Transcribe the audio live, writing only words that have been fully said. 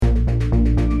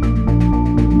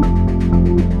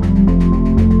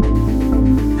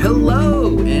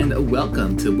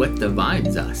welcome to What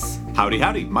Divides Us. Howdy,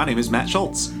 howdy. My name is Matt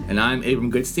Schultz. And I'm Abram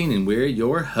Goodstein, and we're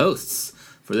your hosts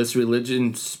for this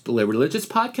religious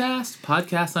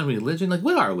podcast on religion. Like,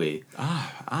 what are we?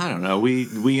 I don't know.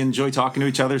 We enjoy talking to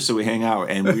each other, so we hang out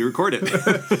and we record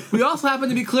it. We also happen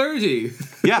to be clergy.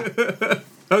 Yeah.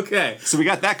 Okay. So we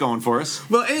got that going for us.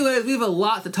 Well, anyway, we have a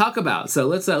lot to talk about, so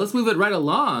let's move it right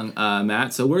along,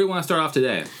 Matt. So where do you want to start off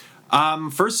today?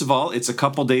 First of all, it's a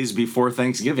couple days before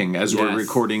Thanksgiving as we're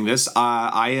recording this.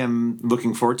 I am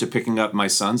looking forward to picking up my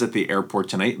sons at the airport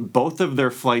tonight. Both of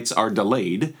their flights are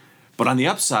delayed, but on the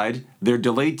upside, they're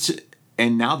delayed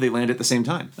and now they land at the same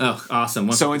time. Oh,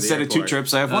 awesome. So instead of two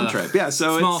trips, I have one trip. Yeah,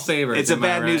 so small favors. It's a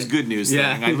bad news, good news thing.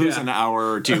 I lose an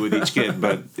hour or two with each kid,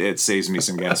 but it saves me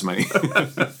some gas money.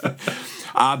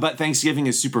 But Thanksgiving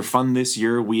is super fun this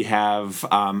year. We have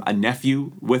a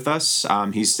nephew with us.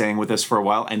 He's staying with us for a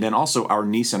while. And then also our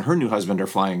niece and her new husband are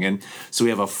flying in. So we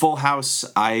have a full house.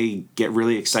 I get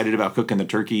really excited about cooking the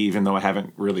turkey, even though I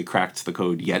haven't really cracked the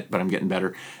code yet, but I'm getting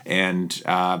better. And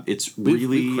it's really...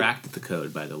 We cracked the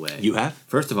code, by the way. You have?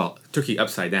 First of all, turkey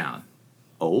upside down.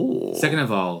 Oh. Second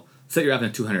of all, set your oven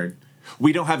at 200.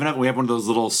 We don't have enough. We have one of those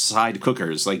little side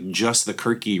cookers, like just the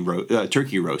turkey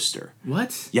roaster.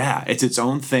 What? Yeah, it's its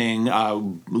own thing.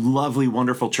 Lovely,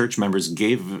 wonderful church members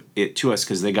gave it to us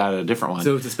because they got a different one.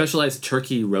 So it's a specialized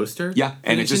turkey roaster? Yeah,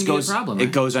 and it just goes. Problem,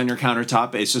 it goes on your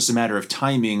countertop. It's just a matter of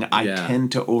timing. I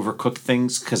tend to overcook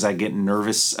things because I get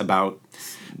nervous about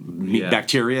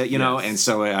bacteria, you know, and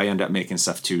so I end up making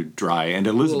stuff too dry. And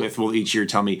Elizabeth will each year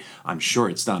tell me, I'm sure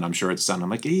it's done. I'm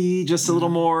like, just a little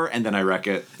more, and then I wreck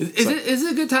it. Is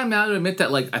it a good time now to admit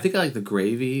that, like, I think I like the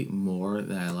gravy more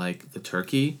than I like the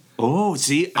turkey? Oh,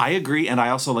 see, I agree, and I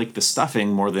also like the stuffing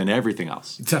more than everything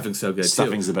else. Stuffing's so good,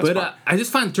 Stuffing's too. the best part. I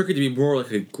just find turkey to be more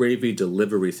like a gravy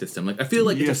delivery system. Like, I feel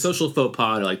like it's a social faux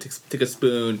pas to, like, take a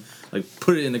spoon, like,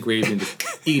 put it in the gravy and just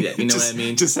eat it. You know what I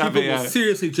mean? People will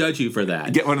seriously judge you for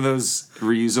that. Get one of those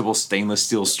reusable stainless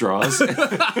steel straws.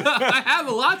 I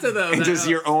have lots of those. And just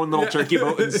your own little turkey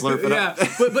boat and slurp it up.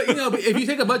 but you know, if you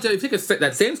take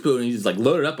that same spoon and you just like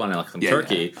load it up on it like some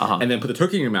turkey, and then put the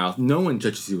turkey in your mouth, no one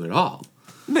judges you at all.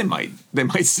 They might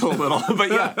still a little, but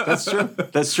yeah,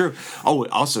 that's true. Oh,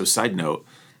 also, side note,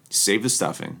 save the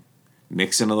stuffing,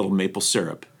 mix in a little maple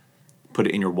syrup, put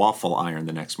it in your waffle iron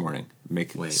the next morning.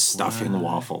 Make stuffing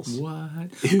waffles. What?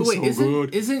 It's so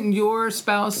good. Isn't your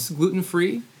spouse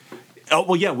gluten-free? Oh,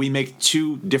 well, yeah, we make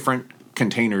two different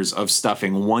containers of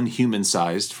stuffing, one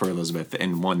human-sized for Elizabeth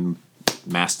and one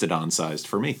mastodon-sized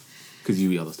for me. Because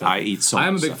you eat all the stuff. I eat so much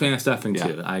I'm a big stuffing. fan of stuffing,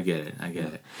 too. I get it.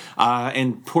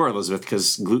 And poor Elizabeth,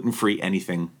 because gluten-free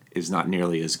anything is not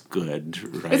nearly as good,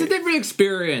 right? It's a different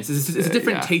experience. It's a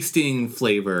different tasting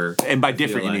flavor. And by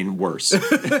different, you mean worse.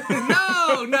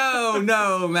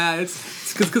 No, Matt.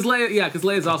 It's because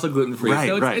Leia is also gluten-free. Right,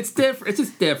 so right. It's different. It's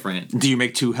just different. Do you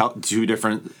make two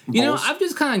different bowls? You know, I've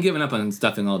just kind of given up on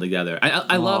stuffing altogether.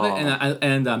 I love it,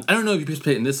 and I don't know if you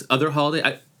participate in this other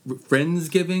holiday.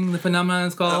 Friendsgiving, the phenomenon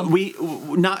is called. We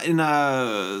not in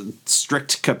a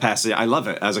strict capacity. I love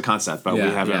it as a concept, but we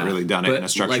haven't really done it in a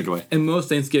structured way. In most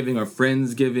Thanksgiving or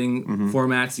Friendsgiving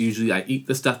formats, usually I eat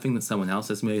the stuffing that someone else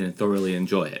has made and thoroughly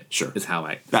enjoy it. Sure, is how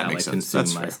I makes sense. consume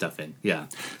That's my fair. stuffing. Yeah.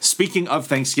 Speaking of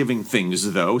Thanksgiving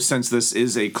things, though, since this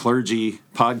is a clergy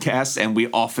podcast and we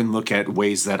often look at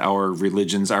ways that our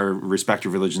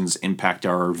respective religions impact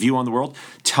our view on the world,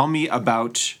 tell me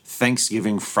about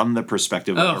Thanksgiving from the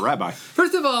perspective of a rabbi.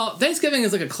 First of all, Thanksgiving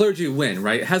is like a clergy win,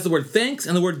 right? It has the word thanks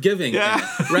and the word giving, in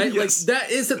it, right? Yes. Like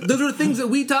those are the things that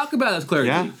we talk about as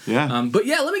clergy. Yeah. But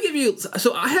yeah, let me give you.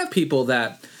 So I have people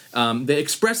that they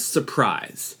express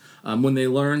surprise when they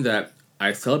learn that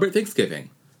I celebrate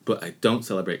Thanksgiving, but I don't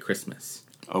celebrate Christmas.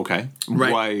 Okay.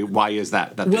 Right. Why is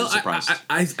that? That they're surprised.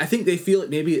 I think they feel like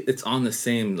maybe it's on the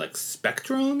same like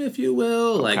spectrum, if you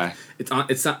will. Okay. Like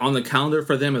it's not on the calendar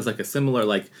for them as like a similar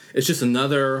like it's just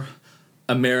another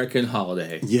American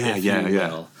holiday.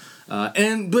 Yeah.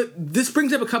 But this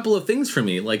brings up a couple of things for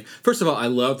me. Like, first of all, I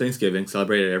love Thanksgiving,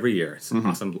 celebrate it every year. It's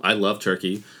awesome. I love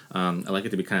turkey. I like it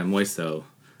to be kind of moist though.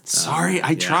 Sorry,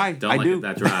 I try. Don't I like do. it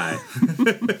that dry.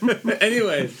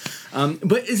 Anyways,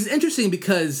 but it's interesting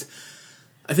because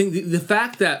I think the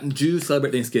fact that Jews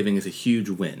celebrate Thanksgiving is a huge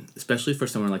win, especially for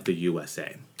somewhere like the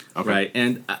USA. Okay. Right?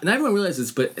 And not everyone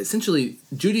realizes, but essentially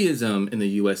Judaism in the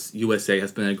USA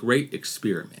has been a great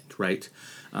experiment, right?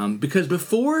 Because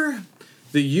before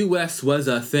the U.S. was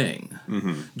a thing,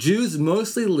 Jews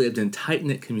mostly lived in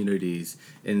tight-knit communities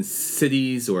in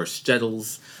cities or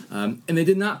shtetls, and they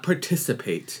did not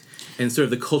participate and sort of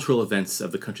the cultural events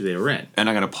of the country they were in. And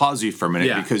I'm going to pause you for a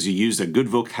minute because you used a good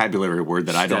vocabulary word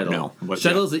that I don't know.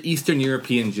 Shtetl is an Eastern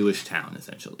European Jewish town,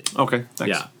 essentially. Okay,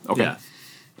 thanks. Yeah. Okay.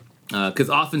 Because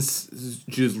often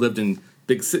Jews lived in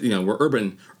big cities, were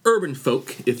urban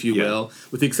folk, if you will,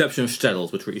 with the exception of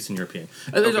shtetls, which were Eastern European.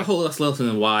 And there's a whole lesson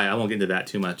in why. I won't get into that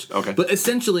too much. Okay. But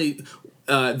essentially,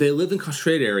 they lived in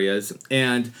concentrated areas,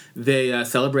 and they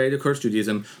celebrated, of course,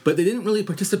 Judaism, but they didn't really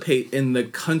participate in the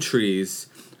country's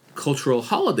cultural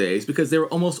holidays because they were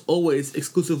almost always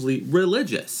exclusively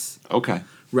religious. Okay.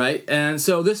 Right? And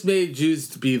so this made Jews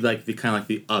to be like the kind of like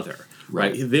the other.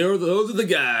 Right. Those are the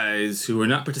guys who are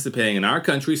not participating in our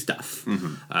country stuff.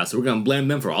 Mm-hmm. So we're going to blame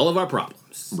them for all of our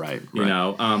problems. Right. You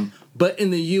know. But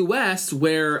in the U.S.,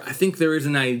 where I think there is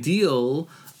an ideal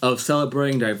of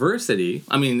celebrating diversity,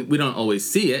 I mean, we don't always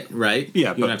see it, right?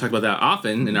 Yeah. You and I talk about that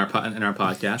often in our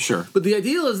podcast. Sure. But the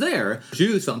ideal is there.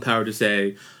 Jews felt empowered to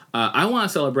say, I want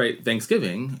to celebrate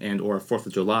Thanksgiving and or 4th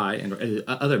of July and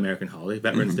other American holiday,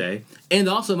 Veterans Day, and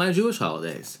also my Jewish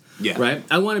holidays. Yeah. Right?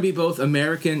 I want to be both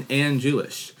American and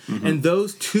Jewish. Mm-hmm. And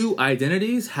those two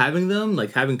identities, having them,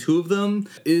 like having two of them,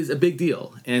 is a big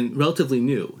deal and relatively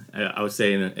new, I would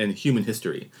say, in human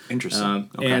history.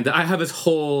 Interesting. Okay. And I have this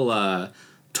whole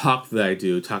talk that I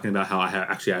do talking about how I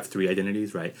have three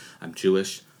identities, right? I'm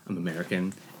Jewish, I'm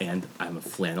American, and I'm a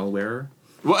flannel wearer.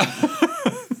 What?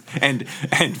 And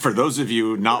for those of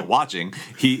you not watching,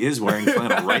 he is wearing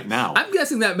flannel right now. I'm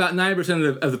guessing that about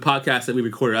 90% of the podcasts that we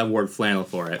recorded, I've worn flannel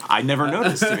for it. I never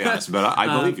noticed, to be honest, but I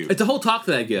believe you. It's a whole talk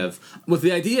that I give with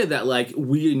the idea that like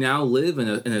we now live in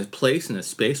a place, in a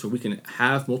space where we can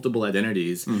have multiple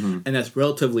identities, and that's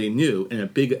relatively new and a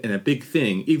big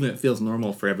thing, even if it feels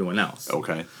normal for everyone else.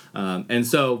 Okay. And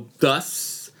so,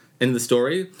 thus, in the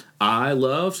story, I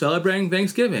love celebrating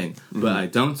Thanksgiving, but I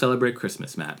don't celebrate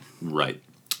Christmas, Matt. Right.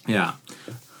 Yeah.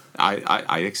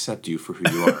 I accept you for who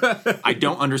you are. I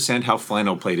don't understand how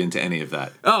flannel played into any of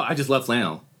that. Oh, I just love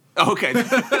flannel. Okay.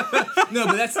 No,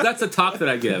 but that's a talk that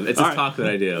I give. It's a talk that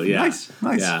I do. Yeah. Nice.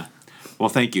 Yeah. Well,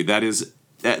 thank you. That is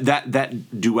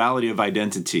that duality of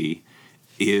identity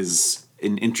is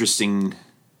an interesting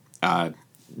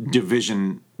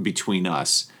division between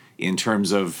us in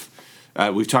terms of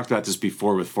we've talked about this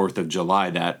before with 4th of July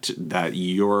that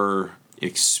your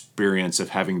experience of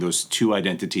having those two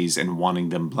identities and wanting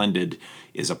them blended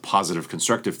is a positive,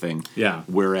 constructive thing. Yeah.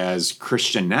 Whereas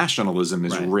Christian nationalism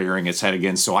is rearing its head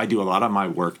again. So I do a lot of my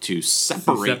work to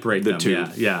separate the them. two.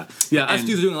 Yeah. Us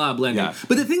Jews are doing a lot of blending. Yeah.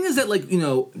 But the thing is that, like,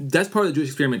 that's part of the Jewish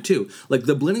experiment too. Like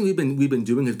the blending we've been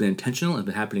doing has been intentional and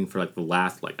been happening for like the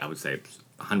last, like I would say,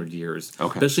 100 years,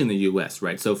 especially in the U.S.,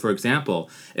 right? So, for example,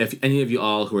 if any of you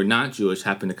all who are not Jewish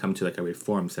happen to come to like a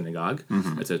Reform synagogue,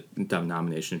 it's a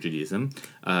denomination of Judaism,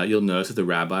 you'll notice that the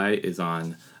rabbi is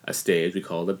on a stage, we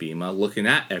call it a bima, looking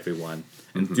at everyone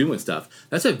and doing stuff.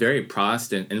 That's a very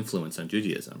Protestant influence on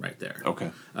Judaism right there.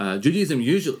 Okay. Judaism,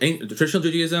 usually, traditional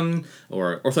Judaism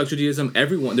or Orthodox Judaism,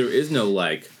 everyone, there is no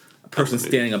like person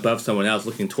standing above someone else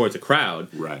looking towards a crowd.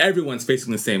 Right. Everyone's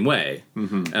facing the same way.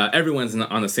 Everyone's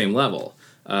on the same level.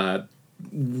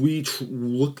 We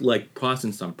look like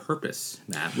Protestants on purpose,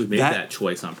 Matt. We made that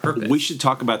choice on purpose. We should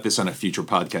talk about this on a future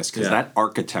podcast because that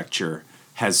architecture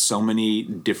has so many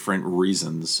different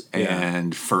reasons.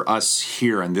 And for us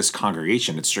here in this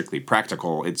congregation, it's strictly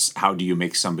practical. It's how do you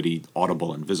make somebody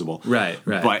audible and visible? Right.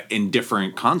 But in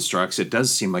different constructs, it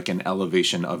does seem like an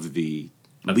elevation of the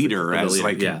leader as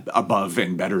above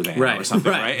and better than or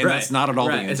something, right? And that's not at all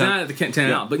the intent. It's not at the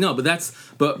intent out.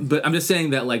 But I'm just saying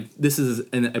that like this is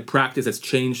a practice that's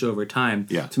changed over time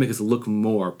to make us look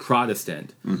more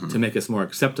Protestant, to make us more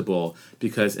acceptable,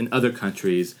 because in other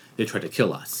countries they try to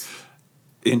kill us.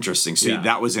 Interesting. See,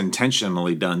 that was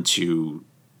intentionally done to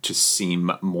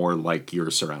seem more like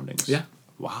your surroundings. Yeah.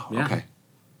 Wow. Yeah. Okay.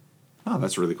 Oh,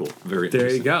 that's really cool. Very there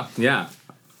interesting. you go. Yeah.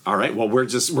 All right. Well, we're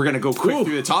going to go quick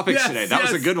through the topics today. That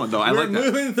was a good one, though. I like that.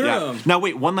 We're moving through them. Now,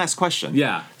 wait. One last question.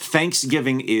 Yeah.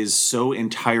 Thanksgiving is so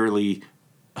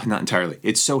not entirely.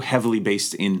 It's so heavily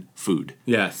based in food.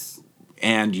 Yes.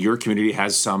 And your community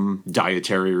has some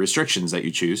dietary restrictions that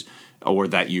you choose or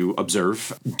that you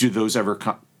observe. Do those ever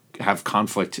have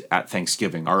conflict at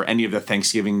Thanksgiving? Are any of the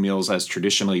Thanksgiving meals as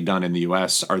traditionally done in the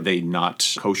U.S., are they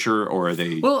not kosher, or are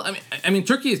they... Well, I mean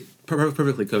turkey is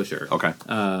perfectly kosher. Okay.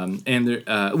 And there,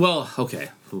 okay.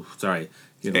 Ooh, sorry.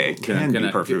 It can be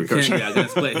perfectly kosher. I'm going to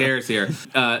split hairs here.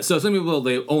 So some people,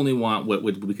 they only want what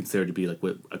would we consider to be like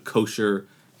a kosher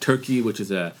turkey, which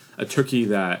is a turkey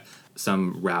that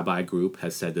some rabbi group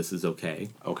has said this is okay.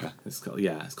 Okay. It's called a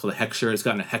hechsher. It's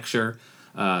gotten a hechsher.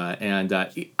 And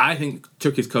I think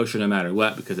turkey's kosher no matter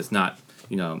what, because it's not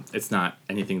it's not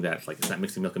anything that's like, it's not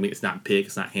mixing milk and meat. It's not pig.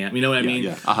 It's not ham. You know what I mean?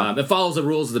 Yeah. Uh-huh. It follows the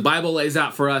rules the Bible lays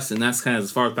out for us, and that's kind of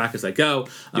as far back as I go.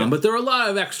 But there are a lot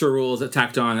of extra rules that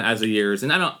tacked on as the years,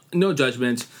 and no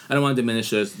judgment. I don't want to diminish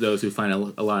those who find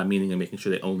a lot of meaning in making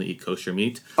sure they only eat kosher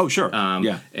meat. Oh, sure.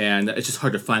 And it's just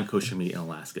hard to find kosher meat in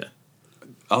Alaska.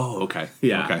 Oh, okay.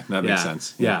 Yeah. Okay, that makes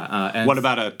sense. Yeah. And what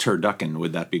about a turducken?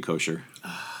 Would that be kosher?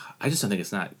 I just don't think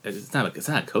it's not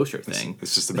a kosher thing.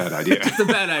 It's just a bad idea. It's a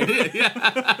bad idea,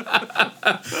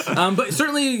 yeah. But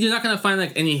certainly you're not going to find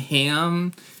like any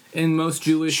ham in most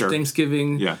Jewish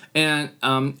Thanksgiving. Yeah. And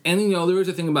there is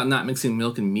a thing about not mixing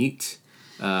milk and meat.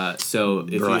 So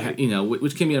if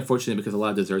which can be unfortunate because a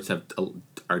lot of desserts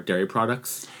are dairy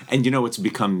products. And what's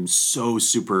become so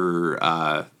super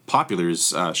popular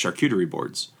is charcuterie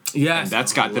boards. Yes, and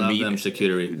that's got the meat. Them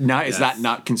charcuterie. Now, is that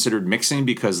not considered mixing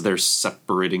because there's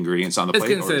separate ingredients on the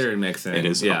plate? It's considered mixing. It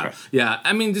is. Yeah, okay. Yeah.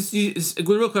 I mean, the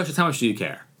real question is how much do you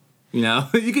care?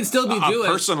 You can still be Jewish.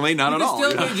 Personally, not at all.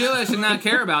 You can still be Jewish and not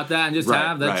care about that, and just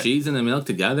have that cheese and the milk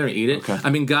together and eat it. Okay. I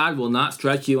mean, God will not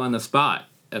strike you on the spot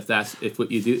if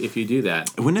you do that.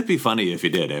 Wouldn't it be funny if you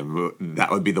did?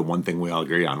 That would be the one thing we all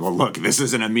agree on. Well, look, this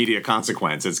is an immediate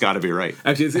consequence. It's got to be right.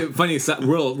 Actually, it's a funny,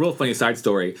 real funny side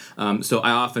story. So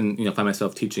I often, find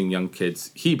myself teaching young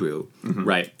kids Hebrew,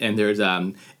 right? And there's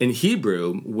in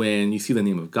Hebrew, when you see the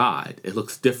name of God, it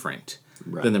looks different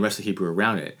than the rest of Hebrew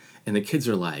around it. And the kids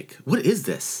are like, "What is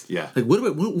this? Yeah. Like, what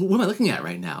am I looking at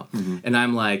right now?" And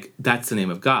I'm like, "That's the name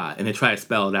of God." And they try to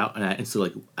spell it out, and it's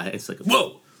like,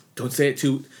 "Whoa! Don't say it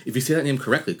too. If you say that name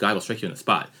correctly, God will strike you on the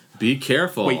spot. Be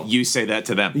careful." Wait, you say that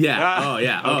to them? Yeah. Oh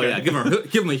yeah. Oh yeah. Give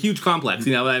them a huge complex.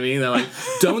 You know what I mean? They're like,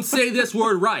 "Don't say this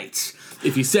word right.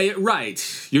 If you say it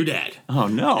right, you're dead." Oh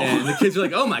no. And the kids are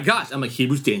like, "Oh my gosh!" I'm like,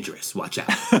 "Hebrew's dangerous. Watch out."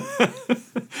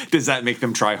 Does that make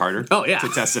them try harder? Oh yeah. To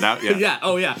test it out? Yeah. Yeah.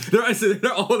 Oh yeah. They're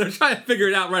trying to figure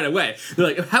it out right away. They're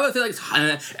like, "How about they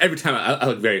like?" Every time I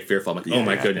look very fearful. I'm like, "Oh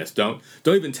my goodness! Don't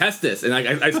even test this." And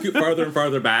I scoot farther and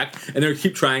farther back, and they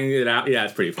keep trying it out. Yeah,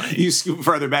 it's pretty funny. You scoot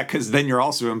farther back because then you're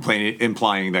also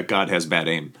implying that God has bad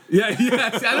aim. Yeah. See, I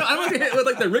don't want to hit with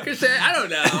like the ricochet. I don't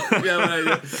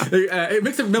know. It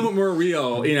makes it a little more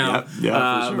real. Yeah,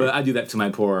 for sure. But I do that to my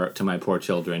poor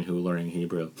children who are learning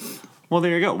Hebrew. Well,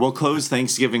 there you go. We'll close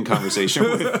Thanksgiving conversation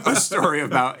with a story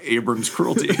about Abram's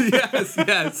cruelty. Yes.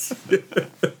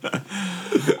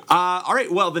 All right.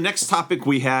 Well, the next topic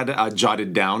we had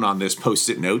jotted down on this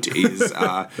Post-it note is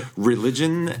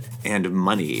religion and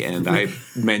money. And I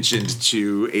mentioned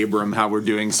to Abram how we're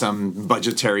doing some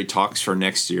budgetary talks for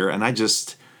next year, and I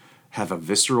just have a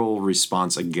visceral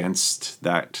response against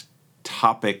that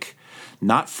topic,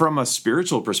 not from a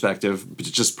spiritual perspective, but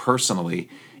just personally.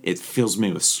 It fills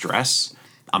me with stress.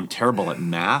 I'm terrible at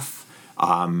math.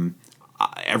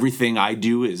 Everything I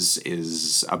do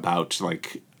is about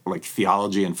like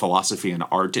theology and philosophy and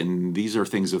art, and these are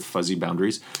things with fuzzy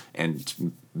boundaries.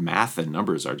 And math and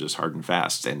numbers are just hard and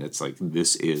fast, and it's like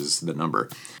this is the number.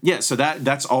 Yeah, so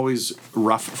that's always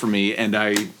rough for me. And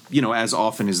I, as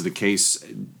often is the case,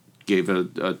 gave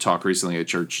a talk recently at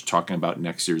church talking about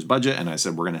next year's budget, and I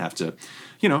said we're going to have to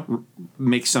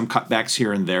make some cutbacks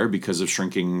here and there because of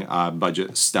shrinking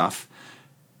budget stuff.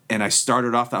 And I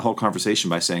started off that whole conversation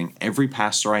by saying every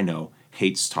pastor I know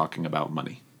hates talking about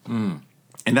money. And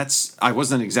I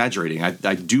wasn't exaggerating.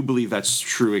 I do believe that's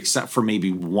true, except for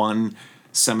maybe one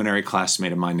seminary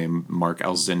classmate of mine named Mark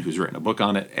Elsden, who's written a book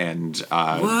on it. And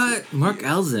what? Mark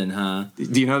Elsden, huh?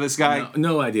 Do you know this guy?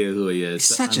 No idea who he is.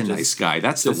 He's such a nice guy.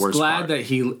 That's the worst part.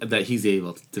 Glad that he's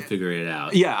able to figure it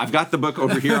out. Yeah, I've got the book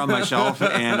over here on my shelf,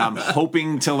 and I'm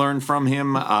hoping to learn from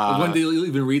him. When do you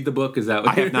even read the book? Is that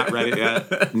what I have not read it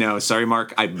yet. No, sorry,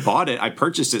 Mark. I bought it. I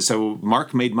purchased it, so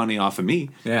Mark made money off of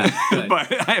me. Yeah,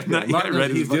 but I have not Mark yet knows read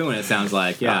what he's doing. It sounds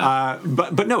like, yeah.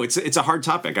 But no, it's a hard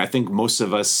topic. I think most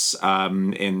of us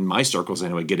in my circles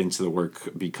anyway get into the work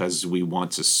because we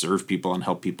want to serve people and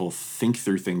help people think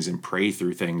through things and pray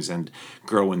through things and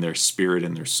grow in their spirit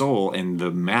and their soul. And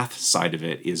the math side of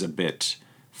it is a bit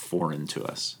foreign to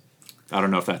us. I don't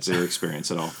know if that's your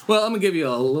experience at all. Well, I'm going to give you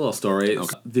a little story.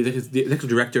 Okay. The executive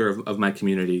director of my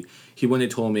community, he one day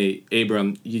told me,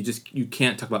 Abram, you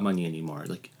can't talk about money anymore.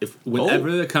 Like,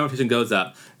 whenever the conversation goes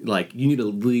up, like, you need to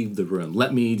leave the room.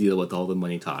 Let me deal with all the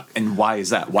money talk. And why is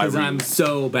that? Why? Because I'm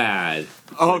so bad.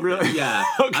 Oh, really? Yeah.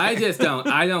 Okay.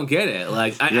 I don't get it.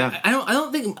 Like, I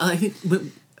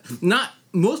think not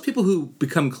most people who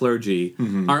become clergy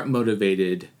aren't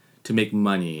motivated to make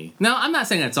money. Now, I'm not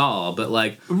saying that's all, but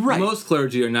like most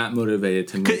clergy are not motivated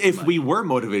to make if money. we were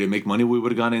motivated to make money, we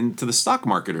would have gone into the stock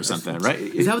market or something, right?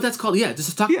 Is that what that's called? Yeah, just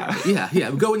a stock market. Yeah,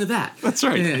 we go into that. That's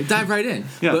right. Yeah, dive right in.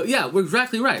 Yeah. But yeah, we're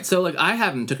exactly right. So like I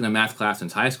haven't taken a math class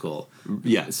since high school.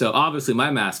 Yeah. So obviously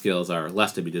my math skills are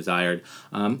less to be desired.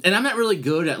 And I'm not really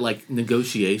good at like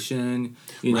negotiation,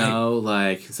 you know,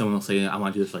 like someone will say, I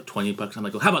want to do this for like $20. I'm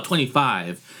like, well, how about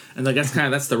 25? And like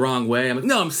that's the wrong way. I'm like,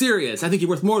 no, I'm serious. I think you're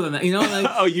worth more than that. You know, like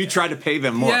Oh, you try to pay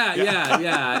them more.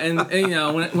 Yeah. And you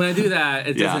know, when I do that,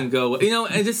 it doesn't go. You know,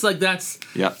 and just like that's.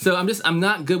 Yeah. So I'm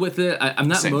not good with it. I'm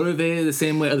not motivated the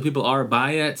same way other people are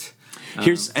by it.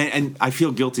 And I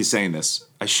feel guilty saying this.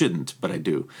 I shouldn't, but I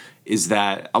do. Is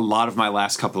that a lot of my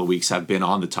last couple of weeks have been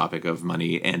on the topic of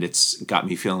money, and it's got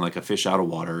me feeling like a fish out of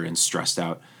water and stressed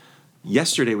out.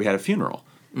 Yesterday we had a funeral,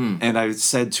 and I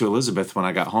said to Elizabeth when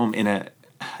I got home,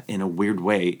 in a weird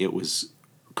way, it was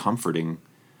comforting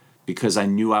because I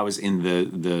knew I was in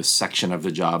the section of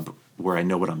the job where I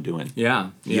know what I'm doing.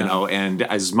 Yeah. You know, and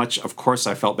as much, of course,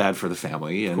 I felt bad for the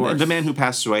family. And the man who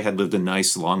passed away had lived a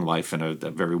nice, long life and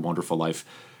a very wonderful life.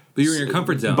 But you're in your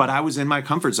comfort zone. But I was in my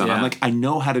comfort zone. Yeah. I'm like, I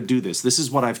know how to do this. This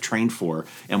is what I've trained for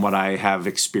and what I have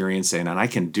experience in, and I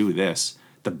can do this.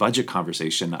 The budget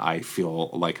conversation, I feel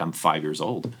like I'm 5 years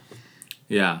old.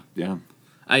 Yeah. Yeah.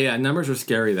 Numbers are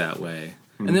scary that way.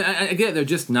 And then, I get it, they're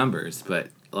just numbers, but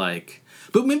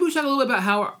maybe we should talk a little bit about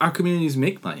how our communities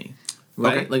make money.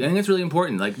 Right? Okay. Like I think it's really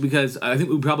important. Like because I think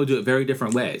we probably do it very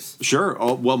different ways. Sure.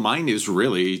 Oh, well, mine is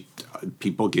really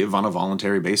people give on a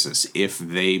voluntary basis. If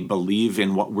they believe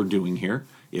in what we're doing here,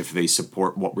 if they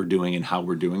support what we're doing and how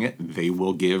we're doing it, they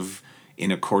will give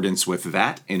in accordance with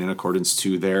that and in accordance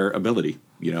to their ability.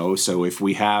 You know, so if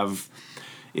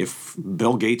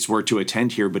Bill Gates were to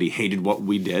attend here, but he hated what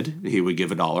we did, he would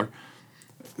give $1.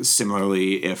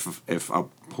 Similarly, if a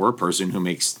poor person who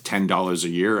makes $10 a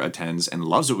year attends and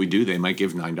loves what we do, they might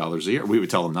give $9 a year. We would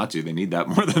tell them not to. They need that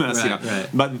more than us. Right.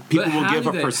 But people will give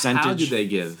a percentage. How do they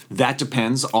give? That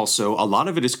depends. Also, a lot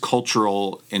of it is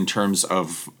cultural in terms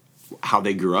of how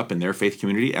they grew up in their faith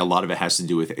community. A lot of it has to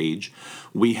do with age.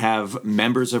 We have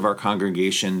members of our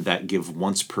congregation that give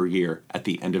once per year. At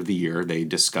the end of the year, they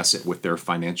discuss it with their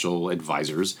financial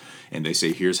advisors, and they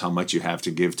say, here's how much you have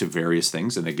to give to various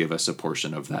things, and they give us a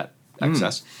portion of that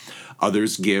excess.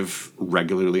 Others give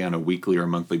regularly on a weekly or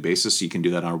monthly basis. You can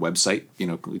do that on our website. You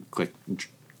know,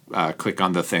 click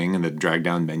on the thing, and the drag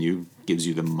down menu gives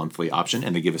you the monthly option,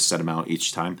 and they give a set amount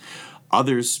each time.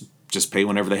 Others just pay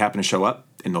whenever they happen to show up,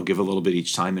 and they'll give a little bit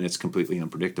each time, and it's completely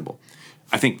unpredictable.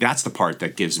 I think that's the part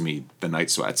that gives me the night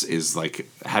sweats, is like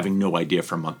having no idea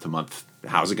from month to month.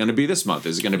 How's it going to be this month?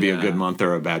 Is it going to be a good month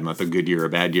or a bad month, a good year or a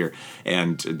bad year?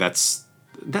 And that's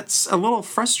a little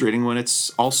frustrating when it's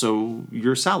also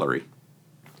your salary.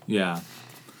 Yeah.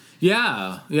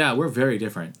 We're very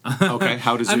different. Okay,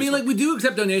 how does? I mean, like we do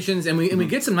accept donations, and we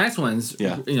get some nice ones.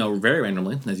 Yeah. You know, very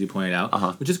randomly, as you pointed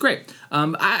out, which is great.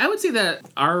 I would say that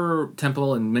our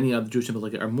temple and many other Jewish temples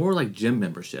like it are more like gym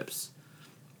memberships,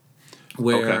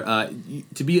 where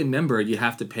to be a member you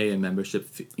have to pay a membership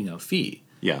fee.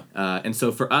 Yeah. And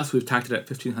so for us, we've tacked it at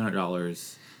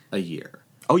 $1,500 a year.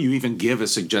 Oh, you even give a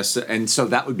suggestion, and so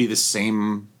that would be the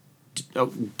same. Oh,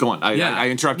 go on. I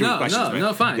interrupted with questions.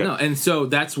 No, fine. Good. No, and so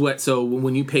that's what. So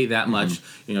when you pay that much,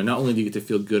 not only do you get to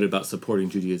feel good about supporting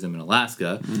Judaism in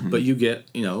Alaska, but you get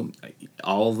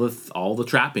all the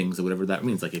trappings or whatever that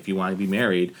means. Like if you want to be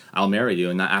married, I'll marry you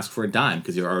and not ask for a dime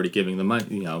because you're already giving the money.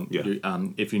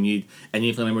 If you need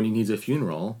any family member needs a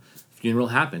funeral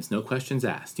happens, no questions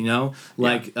asked. So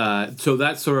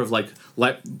that's sort of like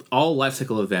all life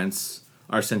cycle events.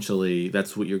 Are essentially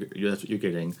that's what you're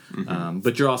getting,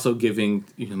 but you're also giving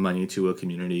money to a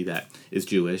community that is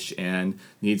Jewish and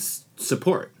needs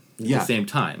support at the same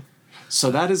time.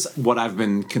 So that is what I've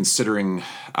been considering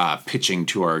pitching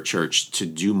to our church to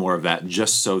do more of that,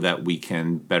 just so that we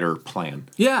can better plan.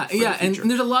 And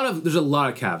there's a lot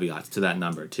of caveats to that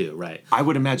number too, right? I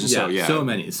would imagine so. Yeah, so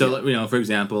many. So for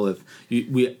example,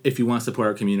 if you want to support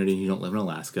our community and you don't live in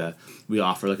Alaska, we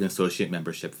offer like an associate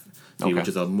membership fee, which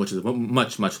is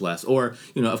much less. Or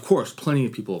of course, plenty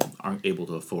of people aren't able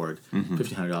to afford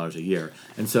 $1,500 a year,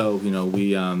 and so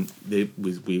we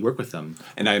work with them.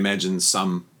 And I imagine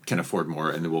some can afford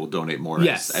more and will donate more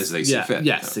as they see fit.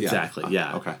 Yes, exactly.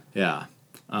 Yeah. Okay. Yeah.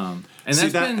 And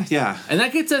that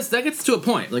gets us to a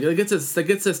point. Like that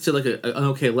gets us to like an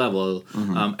okay level.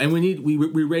 And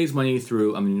we raise money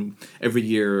through. Every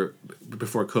year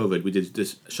before COVID, we did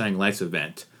this Shining Lights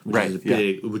event,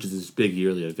 which is this big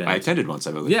yearly event. I attended once,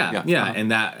 I believe. Yeah.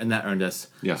 And that earned us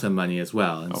some money as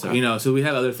well. And so so we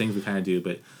have other things we kind of do,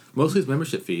 but mostly it's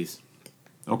membership fees.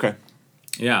 Okay.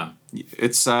 Yeah.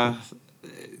 It's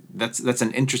that's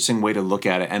an interesting way to look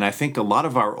at it, and I think a lot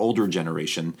of our older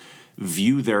generation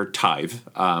view their tithe,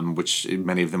 which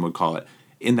many of them would call it,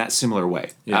 in that similar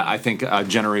way. Yeah. I think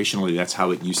generationally that's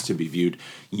how it used to be viewed.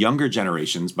 Younger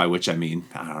generations, by which I mean,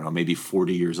 I don't know, maybe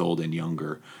 40 years old and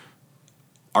younger,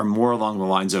 are more along the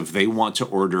lines of they want to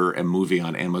order a movie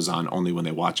on Amazon only when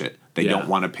they watch it. They don't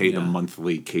want to pay the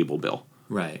monthly cable bill.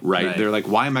 Right. They're like,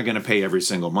 why am I going to pay every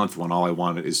single month when all I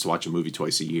want is to watch a movie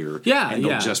twice a year? Yeah, and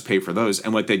they'll just pay for those.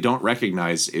 And what they don't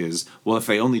recognize is, well, if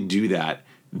they only do that,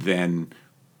 then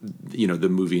the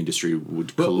movie industry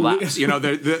would collapse.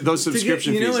 Those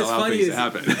subscription fees allow things to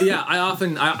happen. Yeah,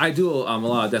 I do a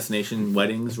lot of destination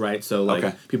weddings, right?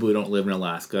 So people who don't live in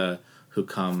Alaska who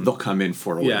come, they'll come in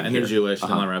for a wedding. Yeah, and they're Jewish. They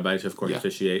want rabbis to, of course,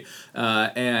 officiate.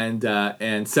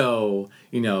 And so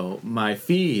my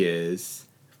fee is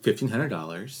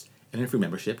 $1,500 and a free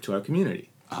membership to our community.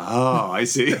 Oh, I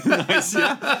see. Nice.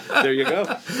 Yeah. There you go.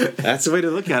 That's the way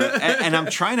to look at it. And I'm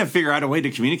trying to figure out a way to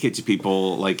communicate to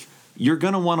people, like, you're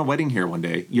going to want a wedding here one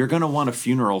day. You're going to want a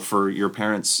funeral for your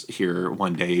parents here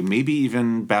one day. Maybe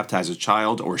even baptize a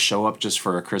child or show up just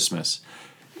for a Christmas.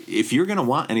 If you're going to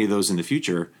want any of those in the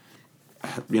future,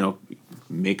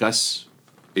 make us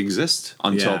exist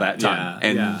until that time.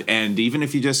 And even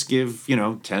if you just give,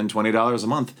 $10, $20 a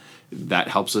month, that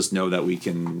helps us know that we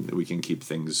can keep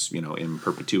things, in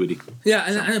perpetuity. Yeah,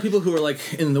 and I know people who are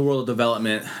like in the world of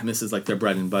development, and this is like their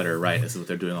bread and butter, right? This is what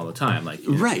they're doing all the time. Like,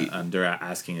 they're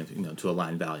asking to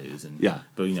align values, and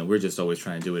but we're just always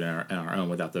trying to do it in our own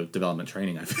without the development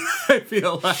training. I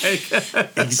feel like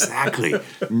exactly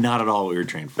not at all what we were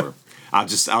trained for. I'm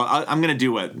going to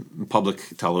do what public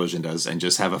television does and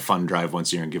just have a fun drive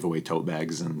once a year and give away tote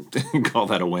bags and call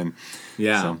that a win.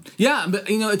 Yeah. So. Yeah, but,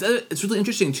 it's really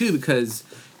interesting, too, because,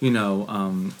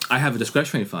 I have a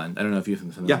discretionary fund. I don't know if you have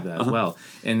something like that as well.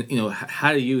 And,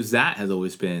 how to use that has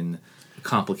always been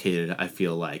complicated, I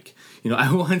feel like.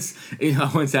 I once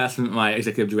asked my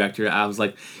executive director, I was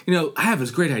like, I have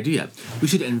this great idea. We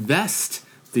should invest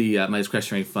my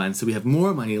discretionary fund so we have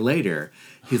more money later.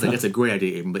 He's like, that's a great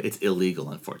idea, Abram, but it's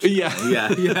illegal, unfortunately.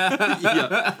 Yeah.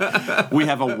 We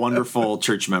have a wonderful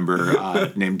church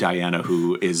member named Diana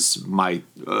who is my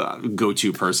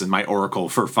go-to person, my oracle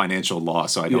for financial law,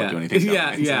 so I don't do anything.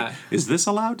 So, is this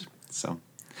allowed? So,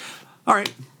 all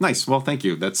right, nice. Well, thank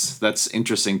you. That's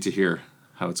interesting to hear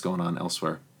how it's going on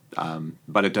elsewhere.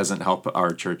 But it doesn't help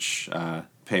our church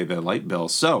pay the light bill.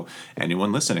 So,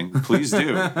 anyone listening, please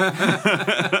do.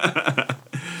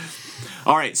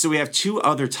 All right, so we have two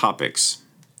other topics,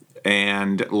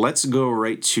 and let's go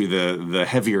right to the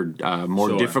heavier,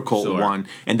 more difficult one,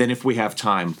 and then if we have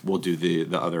time, we'll do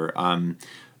the other.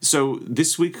 So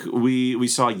this week we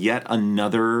saw yet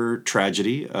another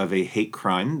tragedy of a hate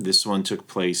crime. This one took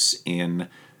place in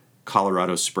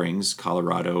Colorado Springs,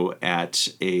 Colorado, at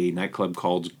a nightclub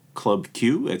called Club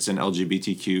Q. It's an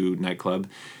LGBTQ nightclub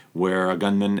where a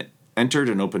gunman entered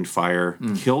and opened fire,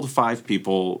 killed 5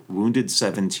 people, wounded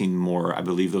 17 more. I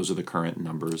believe those are the current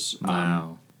numbers.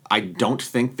 Wow. I don't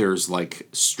think there's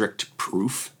strict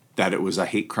proof that it was a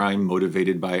hate crime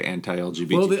motivated by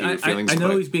anti-LGBTQ feelings. I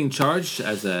know he's being charged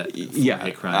as a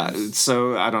hate crime.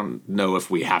 So I don't know if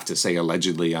we have to say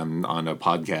allegedly on a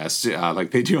podcast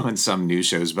like they do on some news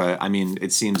shows, but I mean,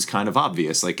 it seems kind of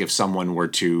obvious. Like if someone were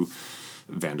to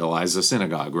vandalize a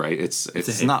synagogue, right? It's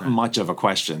not crime. Much of a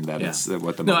question that it's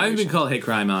what the motivation. No, I've been called hate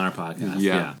crime on our podcast.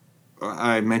 Yeah.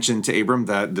 I mentioned to Abram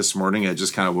that this morning I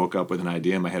just kind of woke up with an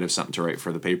idea in my head of something to write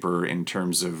for the paper in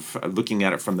terms of looking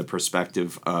at it from the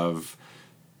perspective of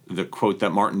the quote that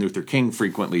Martin Luther King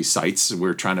frequently cites.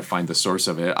 We're trying to find the source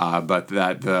of it, but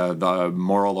that the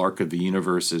moral arc of the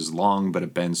universe is long, but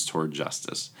it bends toward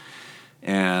justice.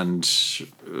 And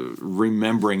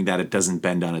remembering that it doesn't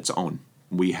bend on its own.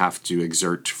 We have to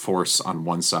exert force on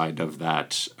one side of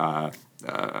that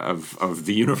of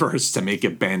the universe to make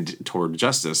it bend toward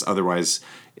justice. Otherwise,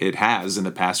 it has in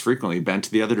the past frequently bent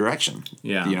the other direction.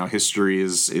 Yeah, history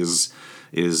is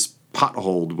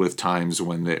potholed with times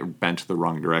when it bent the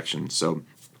wrong direction. So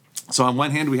on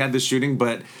one hand, we had this shooting,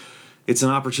 but it's an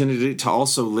opportunity to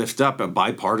also lift up a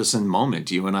bipartisan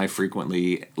moment. You and I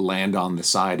frequently land on the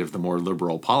side of the more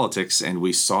liberal politics, and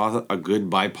we saw a good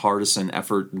bipartisan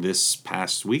effort this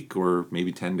past week, or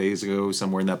maybe 10 days ago,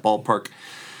 somewhere in that ballpark,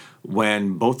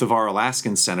 when both of our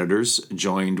Alaskan senators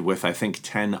joined with, I think,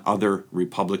 10 other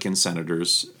Republican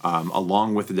senators,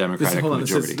 along with the Democratic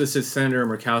majority. This is Senator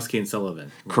Murkowski and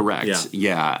Sullivan. Correct,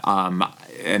 yeah.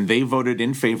 And they voted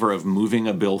in favor of moving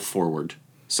a bill forward.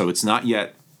 So it's not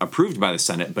yet approved by the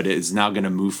Senate, but it is now going to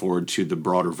move forward to the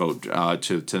broader vote,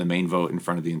 to the main vote in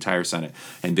front of the entire Senate.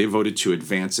 And they voted to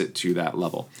advance it to that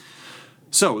level.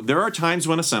 So there are times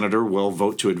when a senator will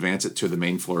vote to advance it to the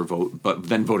main floor vote, but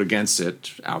then vote against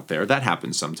it out there. That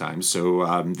happens sometimes.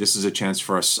 So this is a chance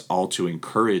for us all to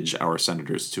encourage our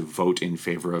senators to vote in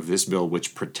favor of this bill,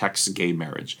 which protects gay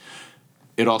marriage.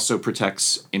 It also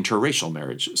protects interracial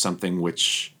marriage, something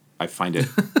which I find it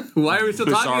Why are we still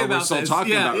bizarre. talking about We're still this?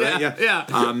 talking about it,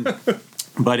 Yeah.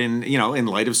 But in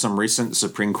light of some recent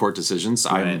Supreme Court decisions,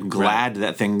 I'm glad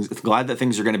that things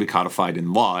are going to be codified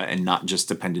in law and not just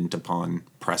dependent upon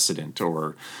precedent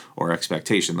or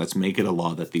expectation. Let's make it a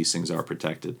law that these things are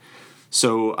protected.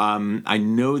 So I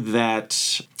know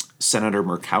that Senator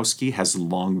Murkowski has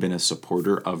long been a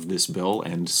supporter of this bill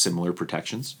and similar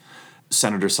protections.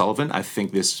 Senator Sullivan, I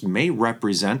think this may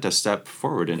represent a step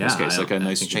forward in this case, like a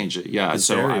nice change. Yeah, it's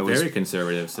so I was very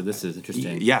conservative. So this is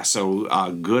interesting. Yeah,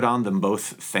 so good on them both.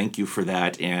 Thank you for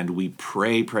that, and we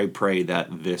pray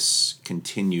that this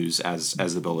continues as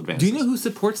the bill advances. Do you know who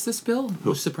supports this bill?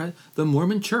 Who's surprised? The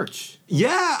Mormon Church.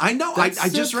 Yeah, I know. I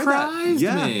just read that.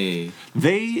 Yeah, me.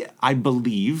 They, I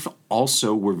believe,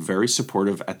 also were very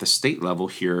supportive at the state level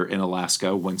here in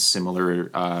Alaska when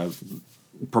similar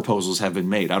proposals have been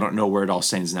made. I don't know where it all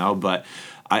stands now, but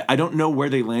I don't know where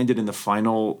they landed in the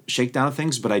final shakedown of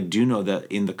things, but I do know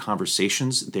that in the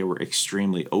conversations, they were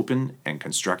extremely open and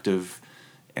constructive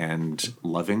and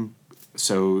loving.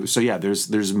 So yeah,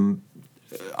 there's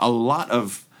a lot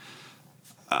of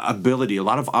ability, a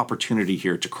lot of opportunity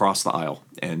here to cross the aisle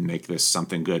and make this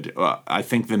something good. I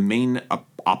think the main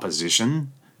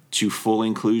opposition to full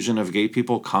inclusion of gay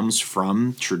people comes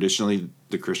from traditionally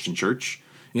the Christian church.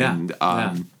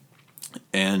 Yeah.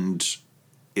 And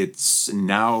it's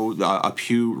now a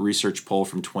Pew Research poll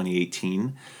from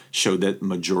 2018 showed that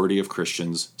majority of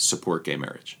Christians support gay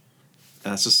marriage.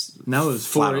 And that's just that was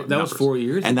 4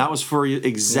 years. And that was 4 years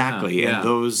exactly. Yeah. And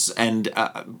those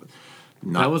that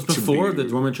was before the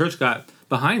Mormon Church got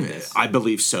behind this. I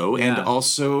believe so. Yeah. And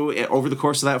also over the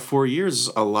course of that 4 years,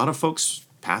 a lot of folks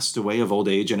passed away of old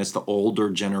age, and it's the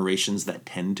older generations that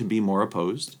tend to be more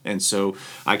opposed. And so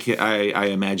I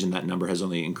imagine that number has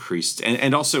only increased.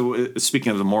 And also,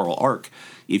 speaking of the moral arc,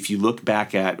 if you look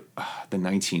back at the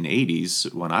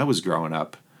 1980s, when I was growing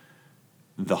up,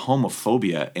 the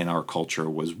homophobia in our culture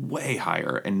was way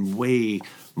higher and way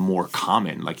more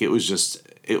common. Like it was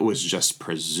just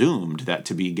presumed that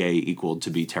to be gay equaled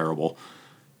to be terrible,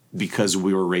 because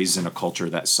we were raised in a culture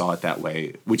that saw it that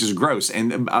way, which is gross.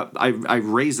 And I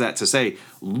raise that to say,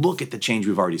 look at the change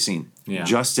we've already seen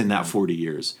just in that 40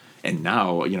 years. And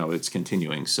now, it's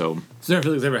continuing. So I don't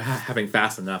feel like it's ever happening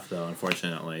fast enough, though,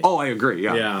 unfortunately. Oh, I agree.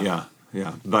 Yeah.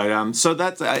 But so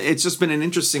that's it's just been an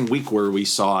interesting week where we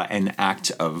saw an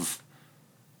act of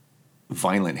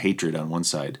violent hatred on one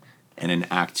side and an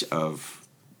act of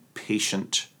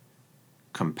patient,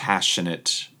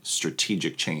 compassionate,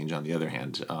 strategic change on the other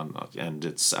hand, and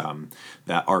it's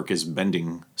that arc is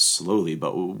bending slowly,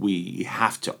 but we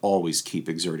have to always keep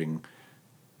exerting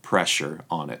pressure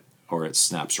on it, or it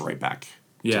snaps right back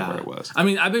to where it was. I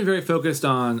mean, I've been very focused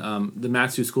on the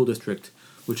Mat-Su School District,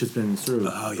 which has been sort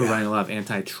of providing a lot of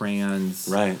anti-trans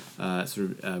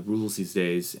rules these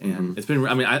days, and it's been.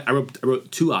 I mean, I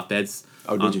wrote 2 op-eds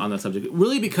on the subject,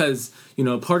 really because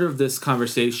part of this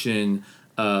conversation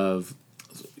of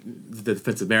the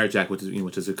Defense of Marriage Act,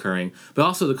 which is occurring, but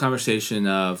also the conversation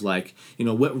of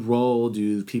what role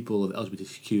do people of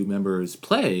LGBTQ members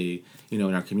play,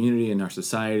 in our community, in our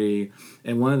society,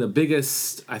 and one of the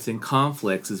biggest, I think,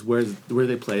 conflicts is where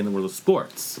they play in the world of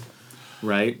sports,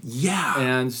 right? Yeah,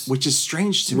 and which is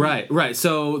strange to me. Right.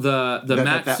 So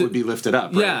that would be lifted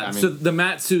up. Right? Yeah. So the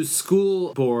Mat-Su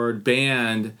School Board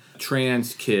banned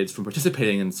trans kids from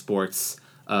participating in sports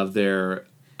of their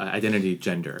identity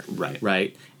gender.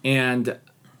 Right. And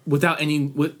this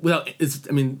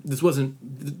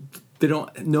wasn't. They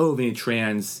don't know of any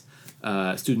trans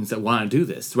students that want to do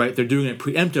this. Right. They're doing it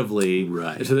preemptively.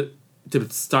 Right. So that, to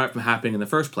start from happening in the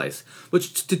first place,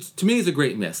 which to me is a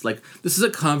great miss. Like, this is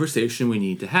a conversation we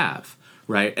need to have,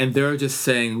 right? And they're just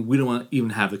saying we don't want to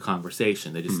even have the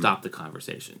conversation. They just stop the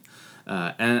conversation,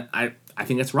 and I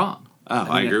think that's wrong.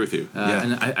 I agree with you.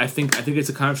 And I think it's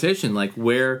a conversation like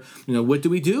where what do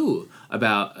we do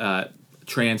about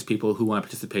trans people who want to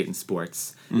participate in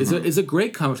sports is a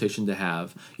great conversation to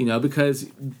have, because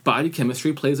body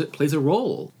chemistry plays a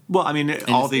role. Well, I mean,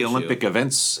 all the Olympic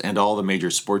events and all the major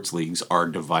sports leagues are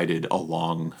divided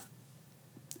along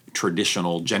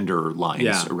traditional gender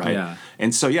lines, right? Yeah.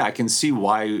 And so, I can see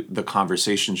why the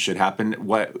conversation should happen.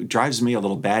 What drives me a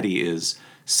little batty is,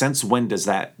 since when does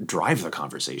that drive the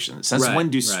conversation? Since when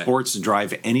do sports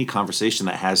drive any conversation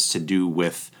that has to do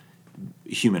with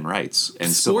human rights and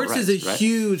sports civil rights, is a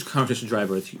huge conversation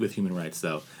driver with human rights,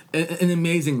 though. and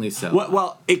amazingly so.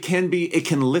 Well, it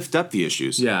can lift up the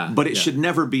issues. Yeah, but it should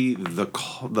never be the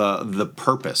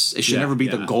purpose. It should never be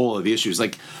the goal of the issues.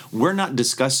 Like, we're not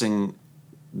discussing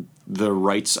the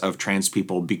rights of trans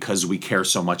people because we care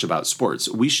so much about sports.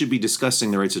 We should be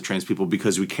discussing the rights of trans people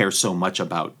because we care so much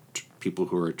about people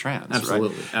who are trans.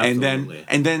 Absolutely. Right? Absolutely.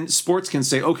 And then sports can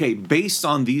say, okay, based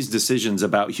on these decisions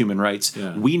about human rights,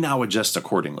 we now adjust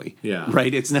accordingly. Yeah.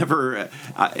 Right. It's never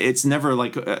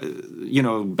like back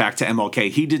to MLK.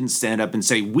 He didn't stand up and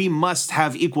say we must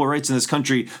have equal rights in this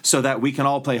country so that we can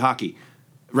all play hockey.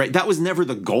 Right, that was never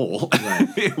the goal. Right.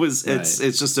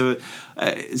 It's just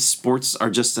sports are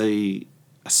just a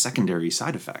secondary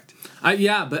side effect.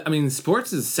 But I mean,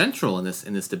 sports is central in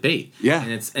this debate. Yeah,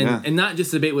 and not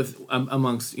just debate with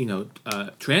amongst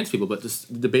trans people, but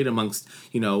just debate amongst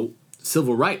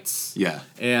civil rights. Yeah,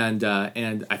 and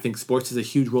I think sports has a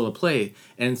huge role to play,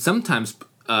 and sometimes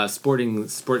sport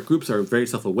groups are very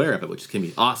self-aware of it, which can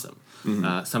be awesome.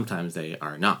 Mm-hmm. Sometimes they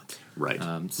are not. Right.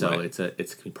 It's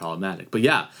can be problematic. But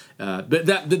yeah,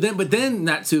 but then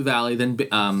Natsu Valley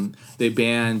they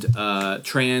banned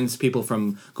trans people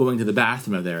from going to the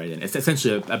bathroom of their identity. It's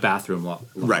essentially a bathroom law.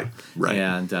 Right.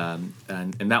 And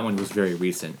that one was very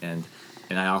recent, and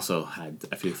I also had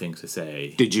a few things to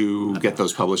say. Did you get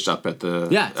those published up at the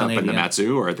in the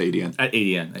Matsu or at the ADN? At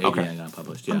ADN. ADN got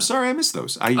published. Yeah. I'm sorry I missed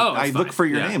those. I look for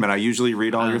your name and I usually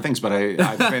read all your things, but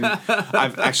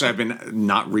I've been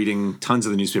not reading tons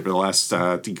of the newspaper the last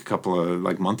couple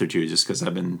of month or two just because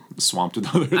I've been swamped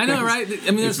with other things. I know, right?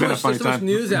 I mean, there's so much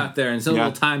news out there and so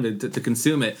little time to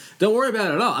consume it. Don't worry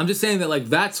about it at all. I'm just saying that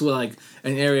that's what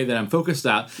an area that I'm focused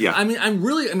on. Yeah. I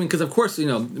mean, because of course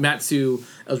Matsu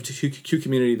LGBTQ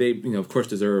community, they of course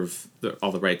deserve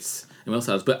all the rights and else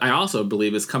else, but I also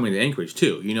believe it's coming to Anchorage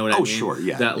too. You know what I mean? Oh, sure,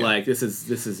 yeah. This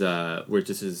is where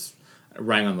this is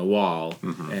writing on the wall,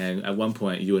 and at one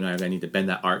point you and I are going to need to bend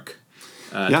that arc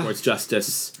towards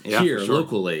justice here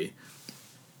locally.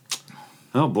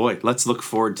 Oh boy, let's look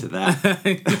forward to that.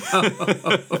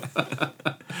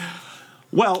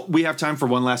 Well, we have time for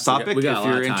one last topic if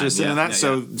you're interested in that.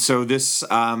 So this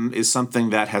is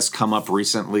something that has come up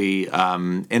recently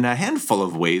in a handful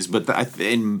of ways, but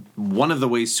in one of the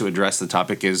ways to address the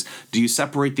topic is, do you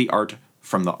separate the art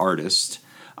from the artist?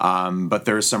 But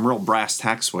there's some real brass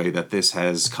tacks way that this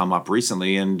has come up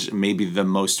recently, and maybe the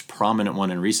most prominent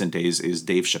one in recent days is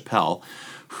Dave Chappelle,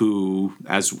 who,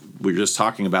 as we were just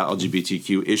talking about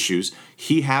LGBTQ issues,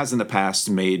 he has in the past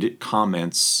made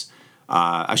comments,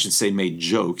 made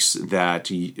jokes that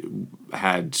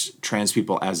had trans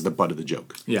people as the butt of the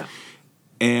joke. Yeah.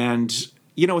 And,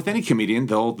 with any comedian,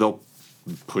 they'll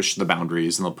push the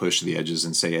boundaries and they'll push the edges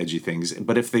and say edgy things.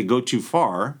 But if they go too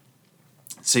far,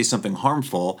 say something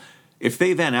harmful, if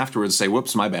they then afterwards say,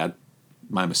 whoops, my bad,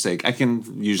 my mistake, I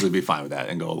can usually be fine with that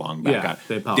and go along back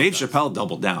on. Dave Chappelle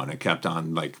doubled down and kept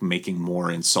on making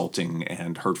more insulting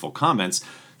and hurtful comments.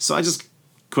 So I just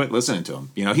quit listening to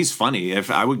him. He's funny. If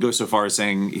I would go so far as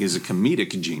saying he's a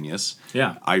comedic genius.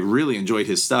 Yeah. I really enjoyed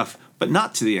his stuff, but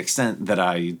not to the extent that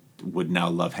I would now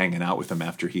love hanging out with him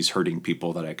after he's hurting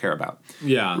people that I care about.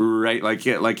 Yeah. Right? Like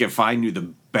if I knew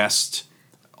the best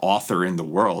author in the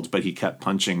world, but he kept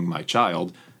punching my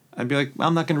child, I'd be like, well,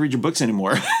 I'm not going to read your books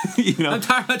anymore. I'm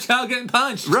tired of my child getting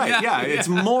punched. Right, yeah. It's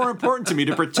more important to me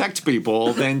to protect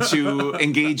people than to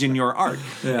engage in your art.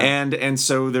 Yeah. And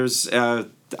so there's a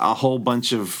whole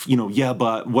bunch of,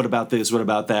 but what about this? What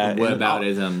about that?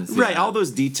 Whataboutisms. Right, all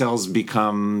those details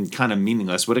become kind of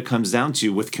meaningless. What it comes down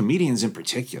to, with comedians in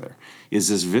particular, is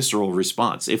this visceral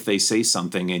response. If they say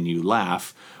something and you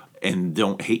laugh and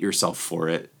don't hate yourself for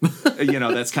it,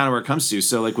 that's kind of where it comes to.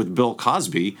 So with Bill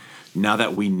Cosby, now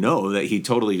that we know that he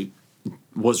totally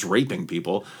was raping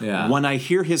people, when I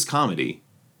hear his comedy,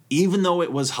 even though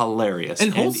it was hilarious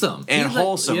and wholesome,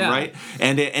 right?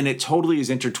 And it totally is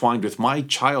intertwined with my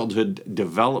childhood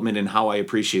development and how I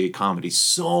appreciate comedy.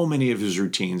 So many of his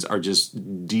routines are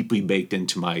just deeply baked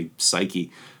into my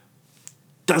psyche.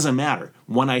 Doesn't matter.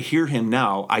 When I hear him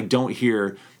now, I don't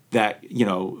hear that,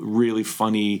 really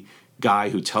funny guy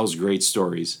who tells great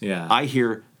stories. Yeah. I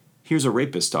hear, here's a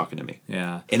rapist talking to me.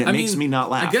 Yeah. And it makes me not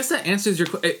laugh. I guess that answers your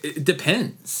it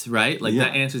depends, right?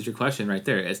 That answers your question right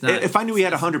there. It's not. If I knew he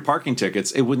had 100 parking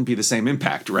tickets, it wouldn't be the same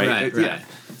impact, right? Right. Yeah.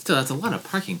 Still, that's a lot of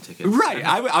parking tickets. Right.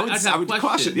 I would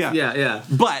caution. Yeah. Yeah.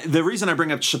 But the reason I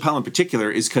bring up Chappelle in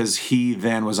particular is because he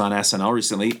then was on SNL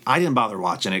recently. I didn't bother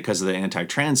watching it because of the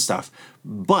anti-trans stuff,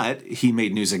 but he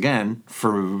made news again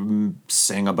for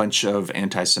saying a bunch of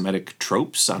anti-Semitic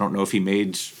tropes. I don't know if he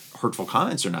made hurtful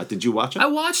comments or not. Did you watch it? I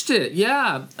watched it.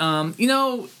 Yeah.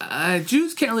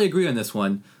 Jews can't really agree on this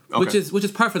one. which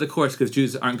is par for the course because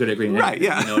Jews aren't good at agreeing. Right?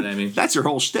 Yeah, you know what I mean. That's your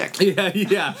whole shtick.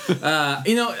 Yeah. I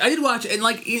did watch and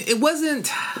like it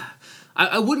wasn't.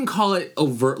 I wouldn't call it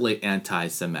overtly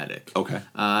anti-Semitic. Okay.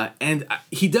 And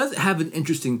he does have an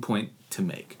interesting point to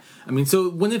make. I mean, so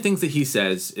one of the things that he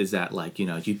says is that, like,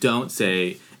 you don't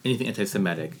say anything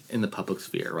anti-Semitic in the public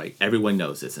sphere, right? Everyone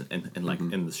knows this, in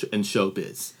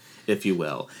showbiz, if you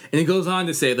will. And he goes on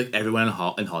to say, like, everyone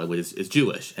in Hollywood is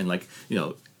Jewish, and like,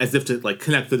 as if to like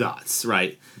connect the dots,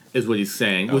 right? Is what he's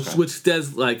saying, which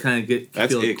does like kind of get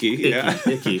that's icky.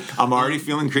 Icky. I'm already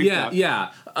feeling creeped out.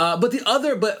 Yeah.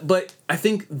 But I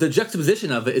think the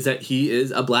juxtaposition of it is that he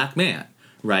is a black man,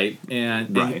 right?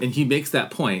 And he makes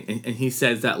that point, and he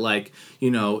says that, like,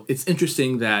 it's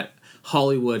interesting that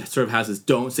Hollywood sort of has this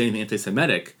 "don't say anything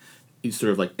anti-Semitic"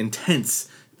 sort of like intense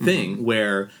thing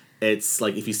where it's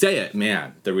like if you say it,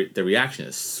 man, the reaction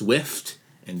is swift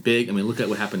and big. I mean, look at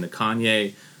what happened to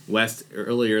Kanye West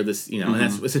earlier this, and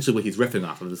that's essentially what he's riffing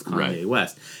off of, this Kanye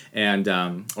West, and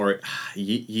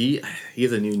he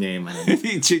has a new name. I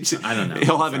don't know.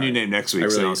 He'll have a new name next week.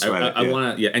 I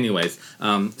want to. Yeah. Anyways,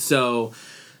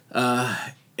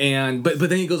 but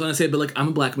then he goes on to say, but like, I'm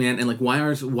a black man, and like,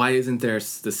 why isn't there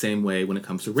the same way when it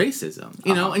comes to racism?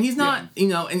 And he's not,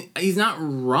 and he's not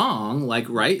wrong. Like,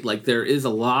 right, like there is a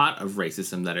lot of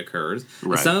racism that occurs.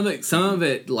 Right. Some of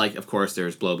it, like, of course,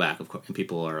 there's blowback, of course, and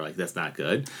people are like, that's not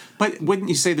good. But wouldn't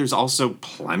you say there's also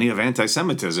plenty of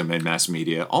anti-Semitism in mass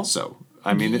media also?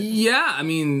 I mean,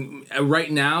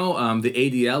 right now, the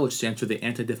ADL, which stands for the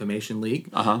Anti-Defamation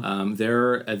League,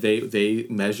 they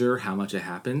measure how much it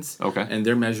happens. Okay, and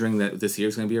they're measuring that this year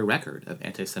is going to be a record of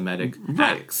anti-Semitic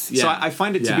acts. Yeah. So I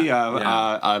find it to be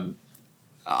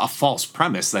a false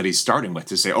premise that he's starting with,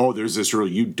 to say, oh, there's this rule,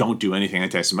 you don't do anything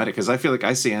anti-Semitic, because I feel like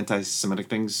I see anti-Semitic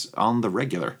things on the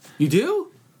regular. You do?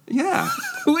 Yeah.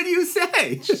 What do you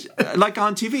say? Like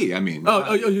on TV, I mean.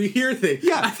 Oh, you hear things.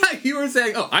 Yeah. I thought you were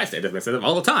saying, I say this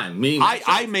all the time.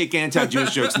 I make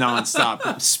anti-Jewish jokes nonstop,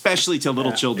 especially to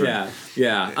little children.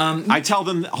 Yeah. I tell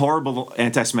them horrible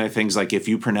anti-Semitic things like, if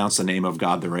you pronounce the name of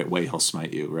God the right way, he'll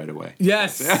smite you right away.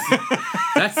 Yes.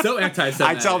 That's so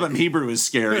anti-Semitic. I tell them Hebrew is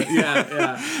scary.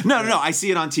 Yeah. No. I see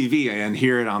it on TV and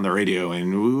hear it on the radio,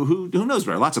 and who knows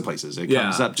where? Lots of places. It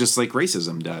comes up just like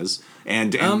racism does,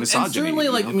 and misogyny. And certainly,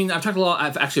 like, I mean,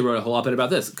 I've actually wrote a whole op-ed about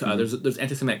this. There's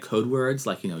anti-Semitic code words,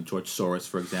 like, George Soros,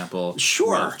 for example.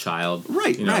 Sure. Rothschild.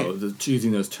 Right.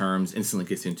 Using those terms instantly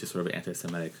gets into sort of an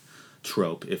anti-Semitic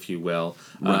trope, if you will.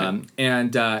 Right.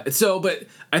 But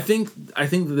I think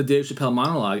the Dave Chappelle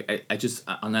monologue, I just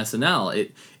on SNL,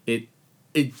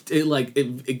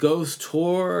 it goes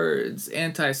towards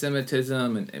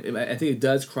anti-Semitism, and I think it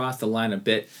does cross the line a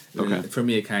bit. Okay. For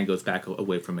me, it kind of goes back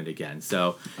away from it again.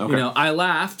 So I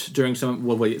laughed during some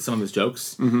of his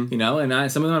jokes, and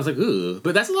some of them I was like, ooh,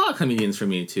 but that's a lot of comedians for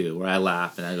me too, where I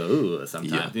laugh and I go, ooh,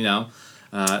 sometimes,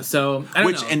 So I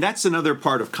don't know. And that's another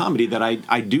part of comedy that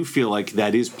I do feel like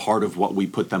that is part of what we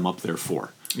put them up there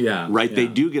for. Yeah. Right. Yeah. They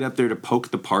do get up there to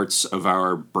poke the parts of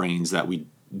our brains that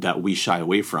we shy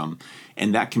away from,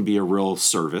 and that can be a real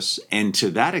service. And to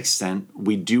that extent,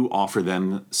 we do offer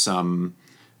them some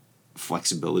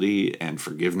flexibility and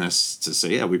forgiveness to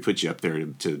say, yeah, we put you up there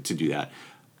to do that.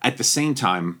 At the same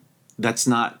time, that's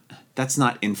not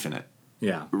infinite.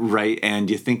 Yeah. Right. And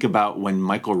you think about when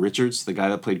Michael Richards, the guy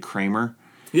that played Kramer,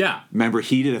 remember,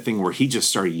 he did a thing where he just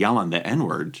started yelling the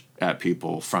N-word at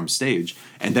people from stage,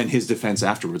 and then his defense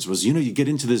afterwards was, you get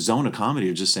into the zone of comedy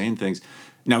of just saying things.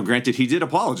 Now, granted, he did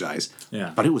apologize,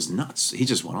 but it was nuts. He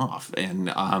just went off.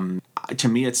 And to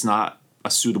me, it's not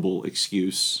a suitable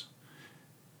excuse.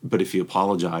 But if you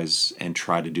apologize and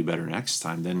try to do better next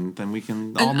time, then we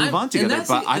can all move on together.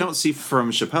 But I don't see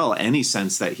from Chappelle any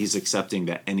sense that he's accepting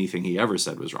that anything he ever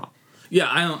said was wrong. Yeah,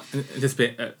 I don't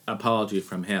anticipate an apology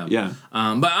from him. Yeah.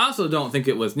 But I also don't think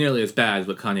it was nearly as bad as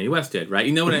what Kanye West did, right?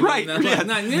 You know what I mean? Right. Like,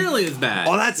 not nearly as bad.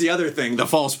 Well, that's the other thing. The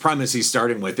false premise he's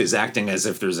starting with is acting as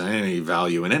if there's any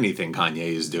value in anything Kanye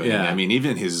is doing. Yeah. I mean,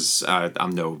 even his,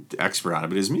 I'm no expert on it,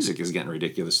 but his music is getting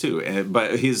ridiculous too.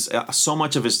 But his so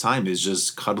much of his time is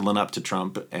just cuddling up to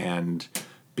Trump and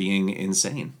being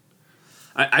insane.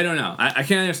 I don't know. I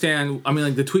can't understand. I mean,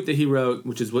 like the tweet that he wrote,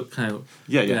 which is what kind of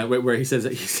where he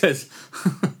says,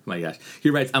 my gosh, he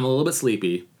writes, "I'm a little bit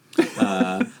sleepy,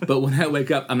 but when I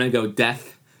wake up, I'm gonna go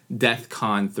Death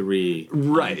Con 3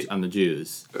 on the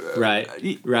Jews." Right,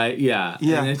 yeah.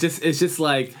 And it's just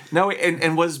like no,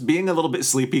 and was being a little bit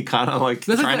sleepy kind of like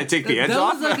trying to take the edge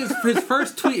off. That was like his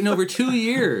first tweet in over 2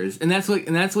 years, and that's what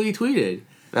he tweeted.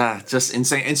 Just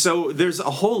insane. And so there's a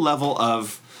whole level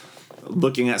of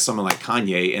looking at someone like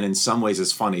Kanye, and in some ways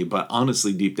it's funny, but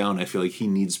honestly, deep down, I feel like he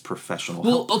needs professional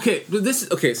help. Well, okay, but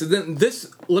so then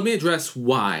let me address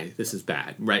why this is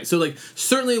bad, right? So, like,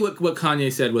 certainly what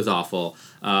Kanye said was awful,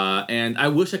 and I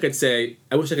wish I could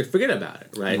forget about it,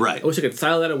 right? Right. I wish I could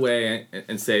file that away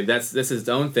and say this is its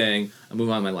own thing and move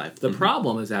on in my life. The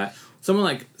problem is that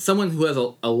someone who has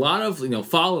a lot of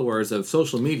followers of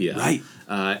social media, right?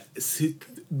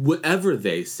 Whatever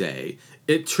they say,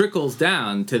 it trickles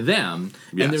down to them,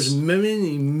 yes. and there's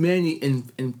many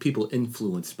people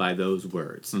influenced by those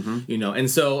words,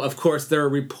 and so of course there are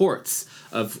reports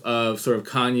of sort of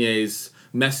Kanye's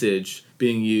message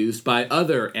being used by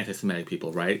other anti-Semitic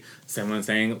people, right? Someone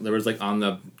saying there was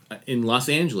in Los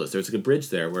Angeles, there's like a bridge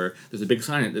there where there's a big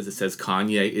sign that says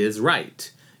Kanye is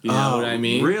right. You know what I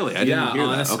mean? Really? I didn't hear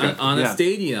that. Okay. On a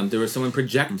stadium, there was someone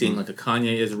projecting like a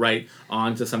Kanye is right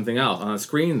onto something else on a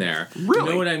screen there. Really? You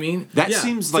know what I mean? That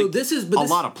seems like a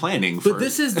lot of planning. But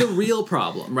this is the real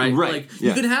problem, right? Right. Like,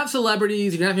 you can have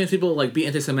celebrities, you can have famous people like be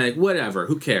anti-Semitic, whatever,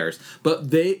 who cares?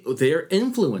 But they are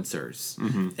influencers,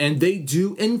 and they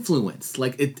do influence,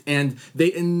 and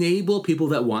they enable people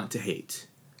that want to hate.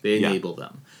 They enable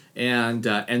them, and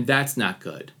that's not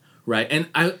good, right? And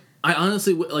I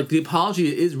honestly like the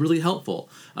apology is really helpful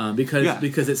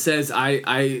because it says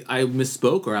I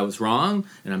misspoke or I was wrong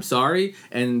and I'm sorry,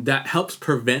 and that helps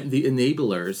prevent the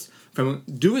enablers from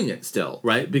doing it still,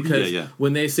 right? Because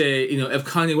when they say, if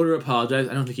Kanye were to apologize,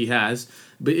 I don't think he has,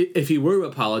 but if he were to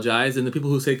apologize, then the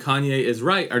people who say Kanye is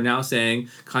right are now saying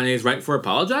Kanye is right for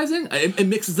apologizing. It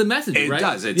mixes the message, right? It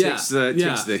does. It takes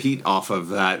the heat off of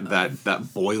that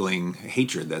boiling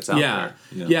hatred that's out there.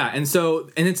 Yeah,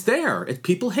 and it's there.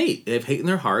 People hate. They have hate in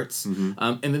their hearts,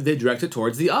 and then they direct it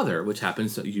towards the other, which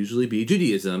happens to usually be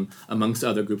Judaism amongst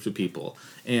other groups of people.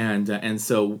 And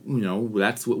so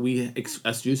that's what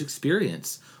us Jews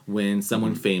experience when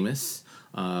someone famous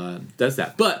does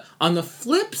that. But on the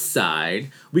flip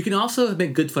side, we can also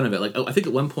make good fun of it. Like, I think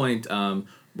at one point,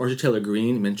 Marjorie Taylor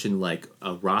Greene mentioned like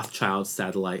a Rothschild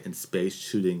satellite in space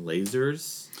shooting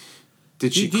lasers.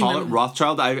 Did she call it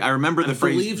Rothschild? I remember the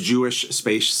phrase Jewish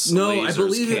space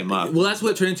lasers came up. Well, that's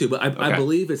what it turned into, but I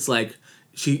believe it's like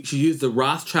she used the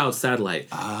Rothschild satellite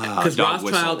because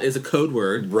Rothschild is a code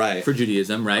word for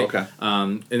Judaism, right? Okay.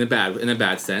 In a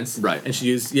bad sense, right? And she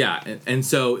used and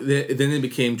so then it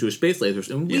became Jewish space lasers,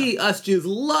 and us Jews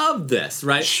love this,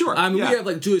 right? Sure. I mean, we have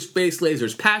like Jewish space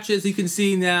lasers patches you can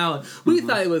see now. We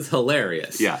thought it was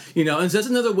hilarious, and so that's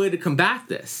another way to combat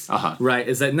this, right?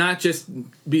 Is that not just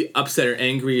be upset or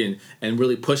angry and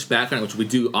really push back on it, which we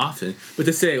do often, but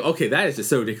to say, okay, that is just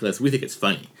so ridiculous. We think it's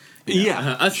funny.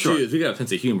 Us Jews, we got a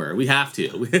sense of humor. We have to,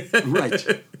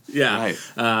 right? Right.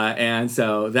 And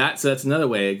so that's another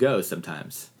way it goes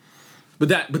sometimes. But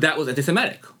that was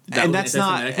anti-Semitic, and that's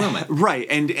not moment. Right.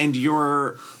 And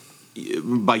your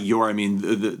by your I mean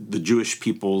the Jewish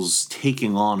people's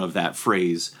taking on of that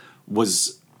phrase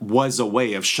was a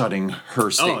way of shutting her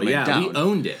statement down. We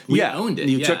owned it. We owned it.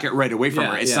 You took it right away from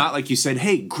her. It's not like you said,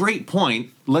 hey, great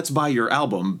point, let's buy your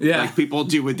album. Like people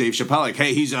do with Dave Chappelle. Like,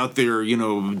 hey, he's out there,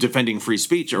 defending free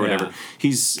speech or whatever.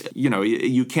 He's,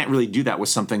 you can't really do that with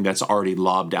something that's already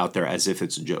lobbed out there as if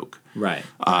it's a joke. Right.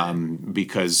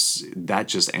 Because that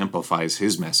just amplifies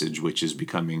his message, which is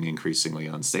becoming increasingly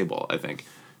unstable, I think.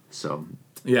 So.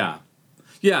 Yeah.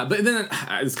 Yeah, but then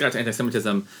it's got to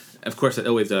anti-Semitism. Of course, it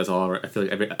always does. I feel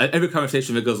like every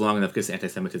conversation, if it goes long enough, gets to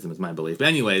anti-Semitism, is my belief. But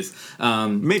anyways,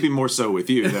 maybe more so with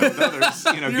you than with others.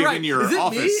 Given right. your is it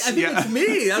office. Me? I think it's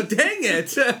me. Oh, dang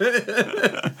it!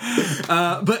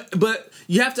 But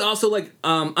you have to also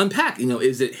unpack.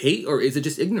 Is it hate or is it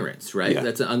just ignorance? Right. Yeah.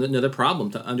 That's another problem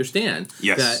to understand.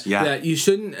 Yes. That you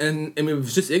shouldn't. And I mean, if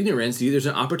it's just ignorance, there's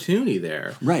an opportunity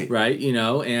there. Right. Right.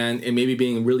 And maybe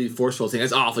being really forceful, saying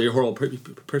that's awful, you're a horrible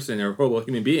person or a horrible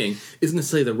human being, isn't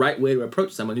necessarily the right way to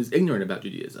approach someone who's ignorant about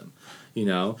Judaism.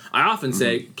 I often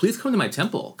say, please come to my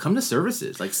temple, come to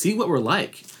services, see what we're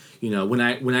like. When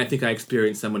I think I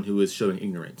experience someone who is showing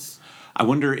ignorance. I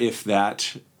wonder if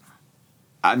that,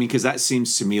 because that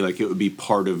seems to me like it would be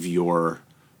part of your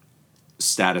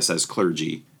status as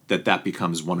clergy, that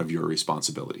becomes one of your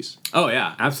responsibilities. Oh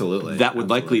yeah, absolutely. That would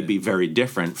likely be very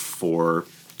different for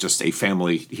just a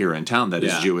family here in town that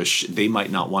is Jewish. They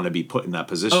might not want to be put in that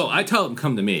position. Oh, I tell them,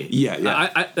 come to me. Yeah.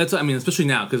 That's what, especially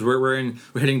now because we're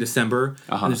hitting December.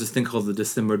 And there's this thing called the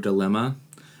December dilemma,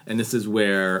 and this is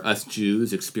where us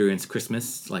Jews experience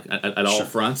Christmas at all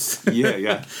fronts.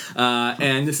 Yeah.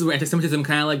 And this is where anti-Semitism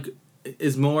kind of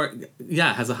is more,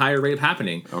 has a higher rate of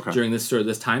happening during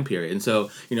this time period. And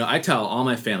so, I tell all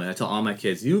my family, I tell all my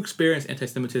kids, you experience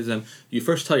anti-Semitism, you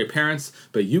first tell your parents,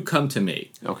 but you come to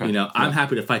me. I'm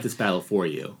happy to fight this battle for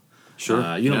you.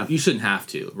 Sure. You shouldn't have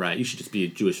to, right? You should just be a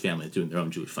Jewish family doing their own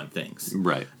Jewish fun things,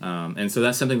 right? And so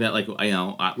that's something that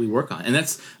we work on, and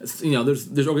that's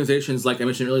there's organizations like I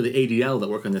mentioned earlier, the ADL, that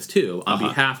work on this too on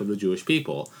behalf of the Jewish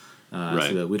people.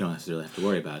 So that we don't necessarily have to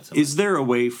worry about it so much. Is there a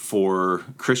way for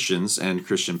Christians and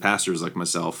Christian pastors like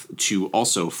myself to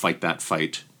also fight that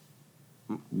fight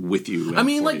with you? I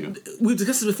mean, we've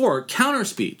discussed this before, counter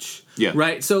speech. Yeah.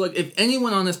 Right? So, if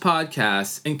anyone on this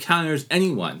podcast encounters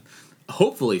anyone,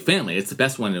 hopefully family, it's the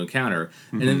best one to encounter,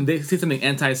 and then they say something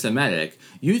anti-Semitic,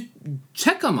 you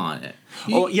check them on it.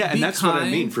 And that's kind. What I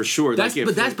mean, for sure. That's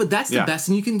the best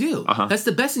thing you can do. That's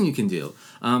the best thing you can do.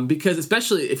 Because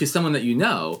especially if it's someone that you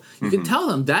know, you can tell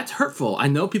them that's hurtful. I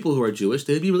know people who are Jewish,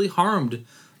 they'd be really harmed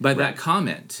by that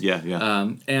comment. Yeah.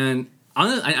 And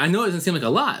I know it doesn't seem like a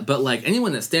lot, but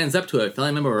anyone that stands up to a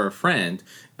family member or a friend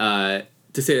to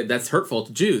say that that's hurtful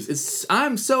to Jews,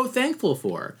 I'm so thankful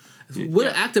for. What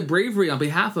an act of bravery on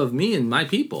behalf of me and my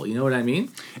people. You know what I mean?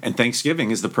 And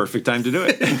Thanksgiving is the perfect time to do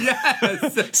it.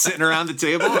 Yes. Sitting around the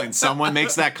table and someone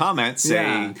makes that comment,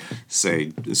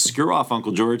 say, screw off,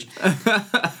 Uncle George.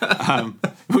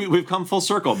 We've come full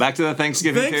circle. Back to the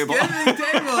Thanksgiving table.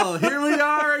 Table. Here we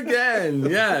are again.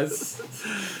 Yes.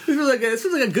 This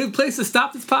feels like a good place to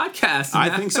stop this podcast. I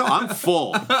think so. I'm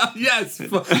full. Yes.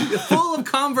 Full of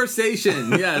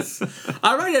conversation. Yes.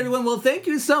 All right, everyone. Well, thank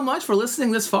you so much for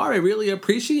listening this far. I really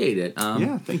appreciate it.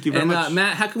 Thank you very much.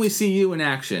 Matt, how can we see you in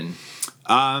action?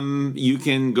 You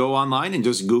can go online and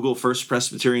just Google First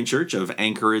Presbyterian Church of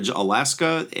Anchorage,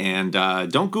 Alaska, and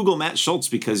don't Google Matt Schultz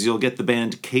because you'll get the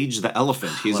band Cage the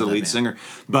Elephant. He's the lead singer.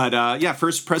 But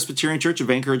First Presbyterian Church of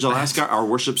Anchorage, Alaska. Our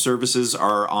worship services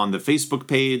are on the Facebook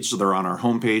page. They're on our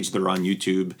homepage. They're on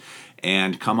YouTube.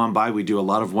 And come on by. We do a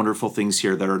lot of wonderful things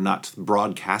here that are not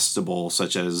broadcastable,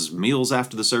 such as meals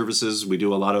after the services. We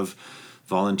do a lot of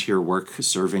volunteer work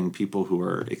serving people who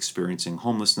are experiencing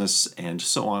homelessness and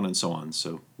so on and so on.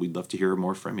 So we'd love to hear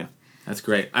more from you. That's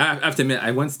great. I have to admit,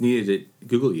 I once needed to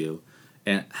Google you,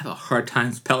 and I have a hard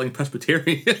time spelling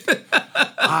Presbyterian.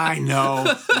 I know,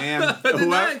 man.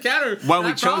 When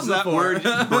we chose that word,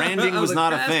 branding was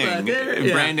not a thing.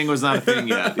 Branding was not a thing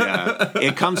yet. Yeah,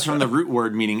 it comes from the root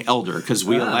word meaning elder because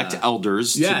we elect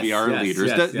elders to be our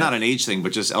leaders. That's not an age thing,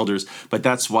 but just elders. But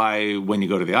that's why when you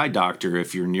go to the eye doctor,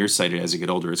 if you're nearsighted as you get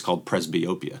older, it's called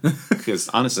presbyopia. Because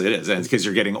honestly, it is, and because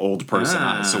you're getting old person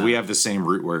eyes. So we have the same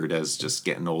root word as just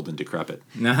getting old and decrepit.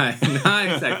 Nice.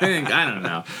 I think. I don't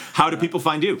know. How do people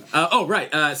find you?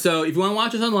 So if you want to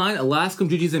watch us online, Alaskan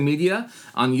Judaism Media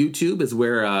on YouTube is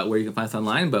where you can find us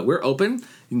online. But we're open.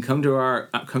 You can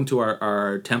come to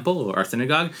our temple or our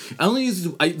synagogue. I only use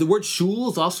the word shul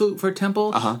is also for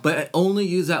temple, but I only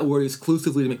use that word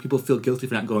exclusively to make people feel guilty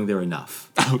for not going there enough.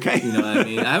 Okay, you know what I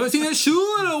mean. I haven't seen a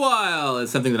shul in a while.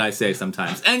 It's something that I say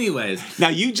sometimes. Anyways, now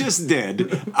you just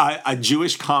did a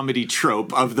Jewish comedy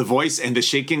trope of the voice and the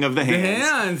shaking of the hands.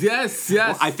 The hands, yes.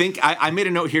 Well, I think I made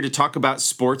a note here to talk about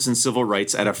sports and civil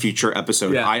rights at a future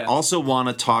episode. I also want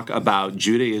to talk about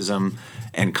Judaism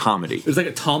and comedy. There's like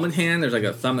a Talmud hand. There's like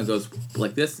a thumb that goes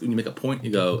like this. When you make a point,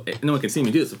 you go. No one can see me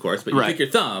do this, of course, but you take your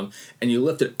thumb and you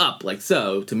lift it up like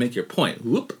so to make your point.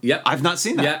 Whoop. Yep. I've not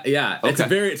seen that. Yeah.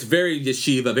 Okay. It's very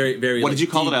yeshiva. Very very. What did you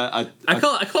call deep. I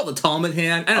call it the Talmud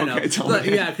hand. I don't know. But,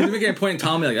 because you're making a point in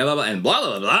Talmud like blah blah and blah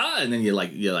blah blah, and then you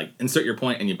insert your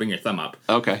point and you bring your thumb up.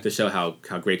 Okay. To show how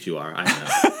great you are. I don't know.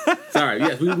 Sorry.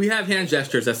 Yes, we have hand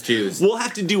gestures as Jews. We'll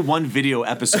have to do one video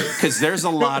episode because there's a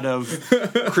lot of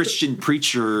Christian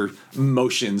preacher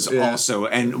motions also,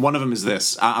 and one of them is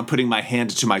this. I'm putting my hand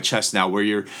to my chest now, where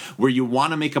you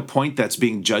want to make a point that's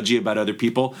being judgy about other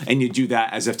people, and you do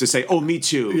that as if to say, "Oh, me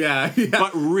too." Yeah.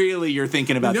 But really, you're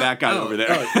thinking about that guy over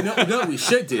there. No, we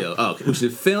should do. We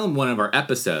should film one of our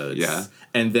episodes. Yeah.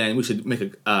 And then we should make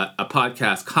a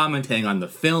podcast commenting on the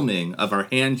filming of our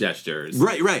hand gestures.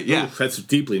 Right. Yeah. Ooh, that's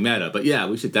deeply meta, but yeah,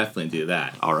 we should definitely do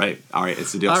that. All right,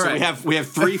 it's the deal. So we have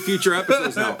 3 future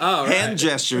episodes now: hand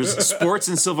gestures, sports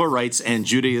and civil rights, and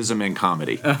Judaism and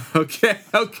comedy.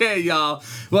 Okay, y'all.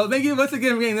 Well, thank you once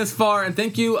again for getting this far, and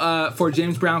thank you for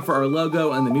James Brown for our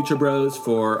logo and the Mutual Bros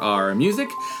for our music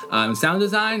and sound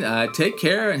design. Take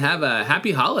care and have a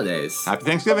happy holidays. Happy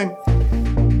Thanksgiving.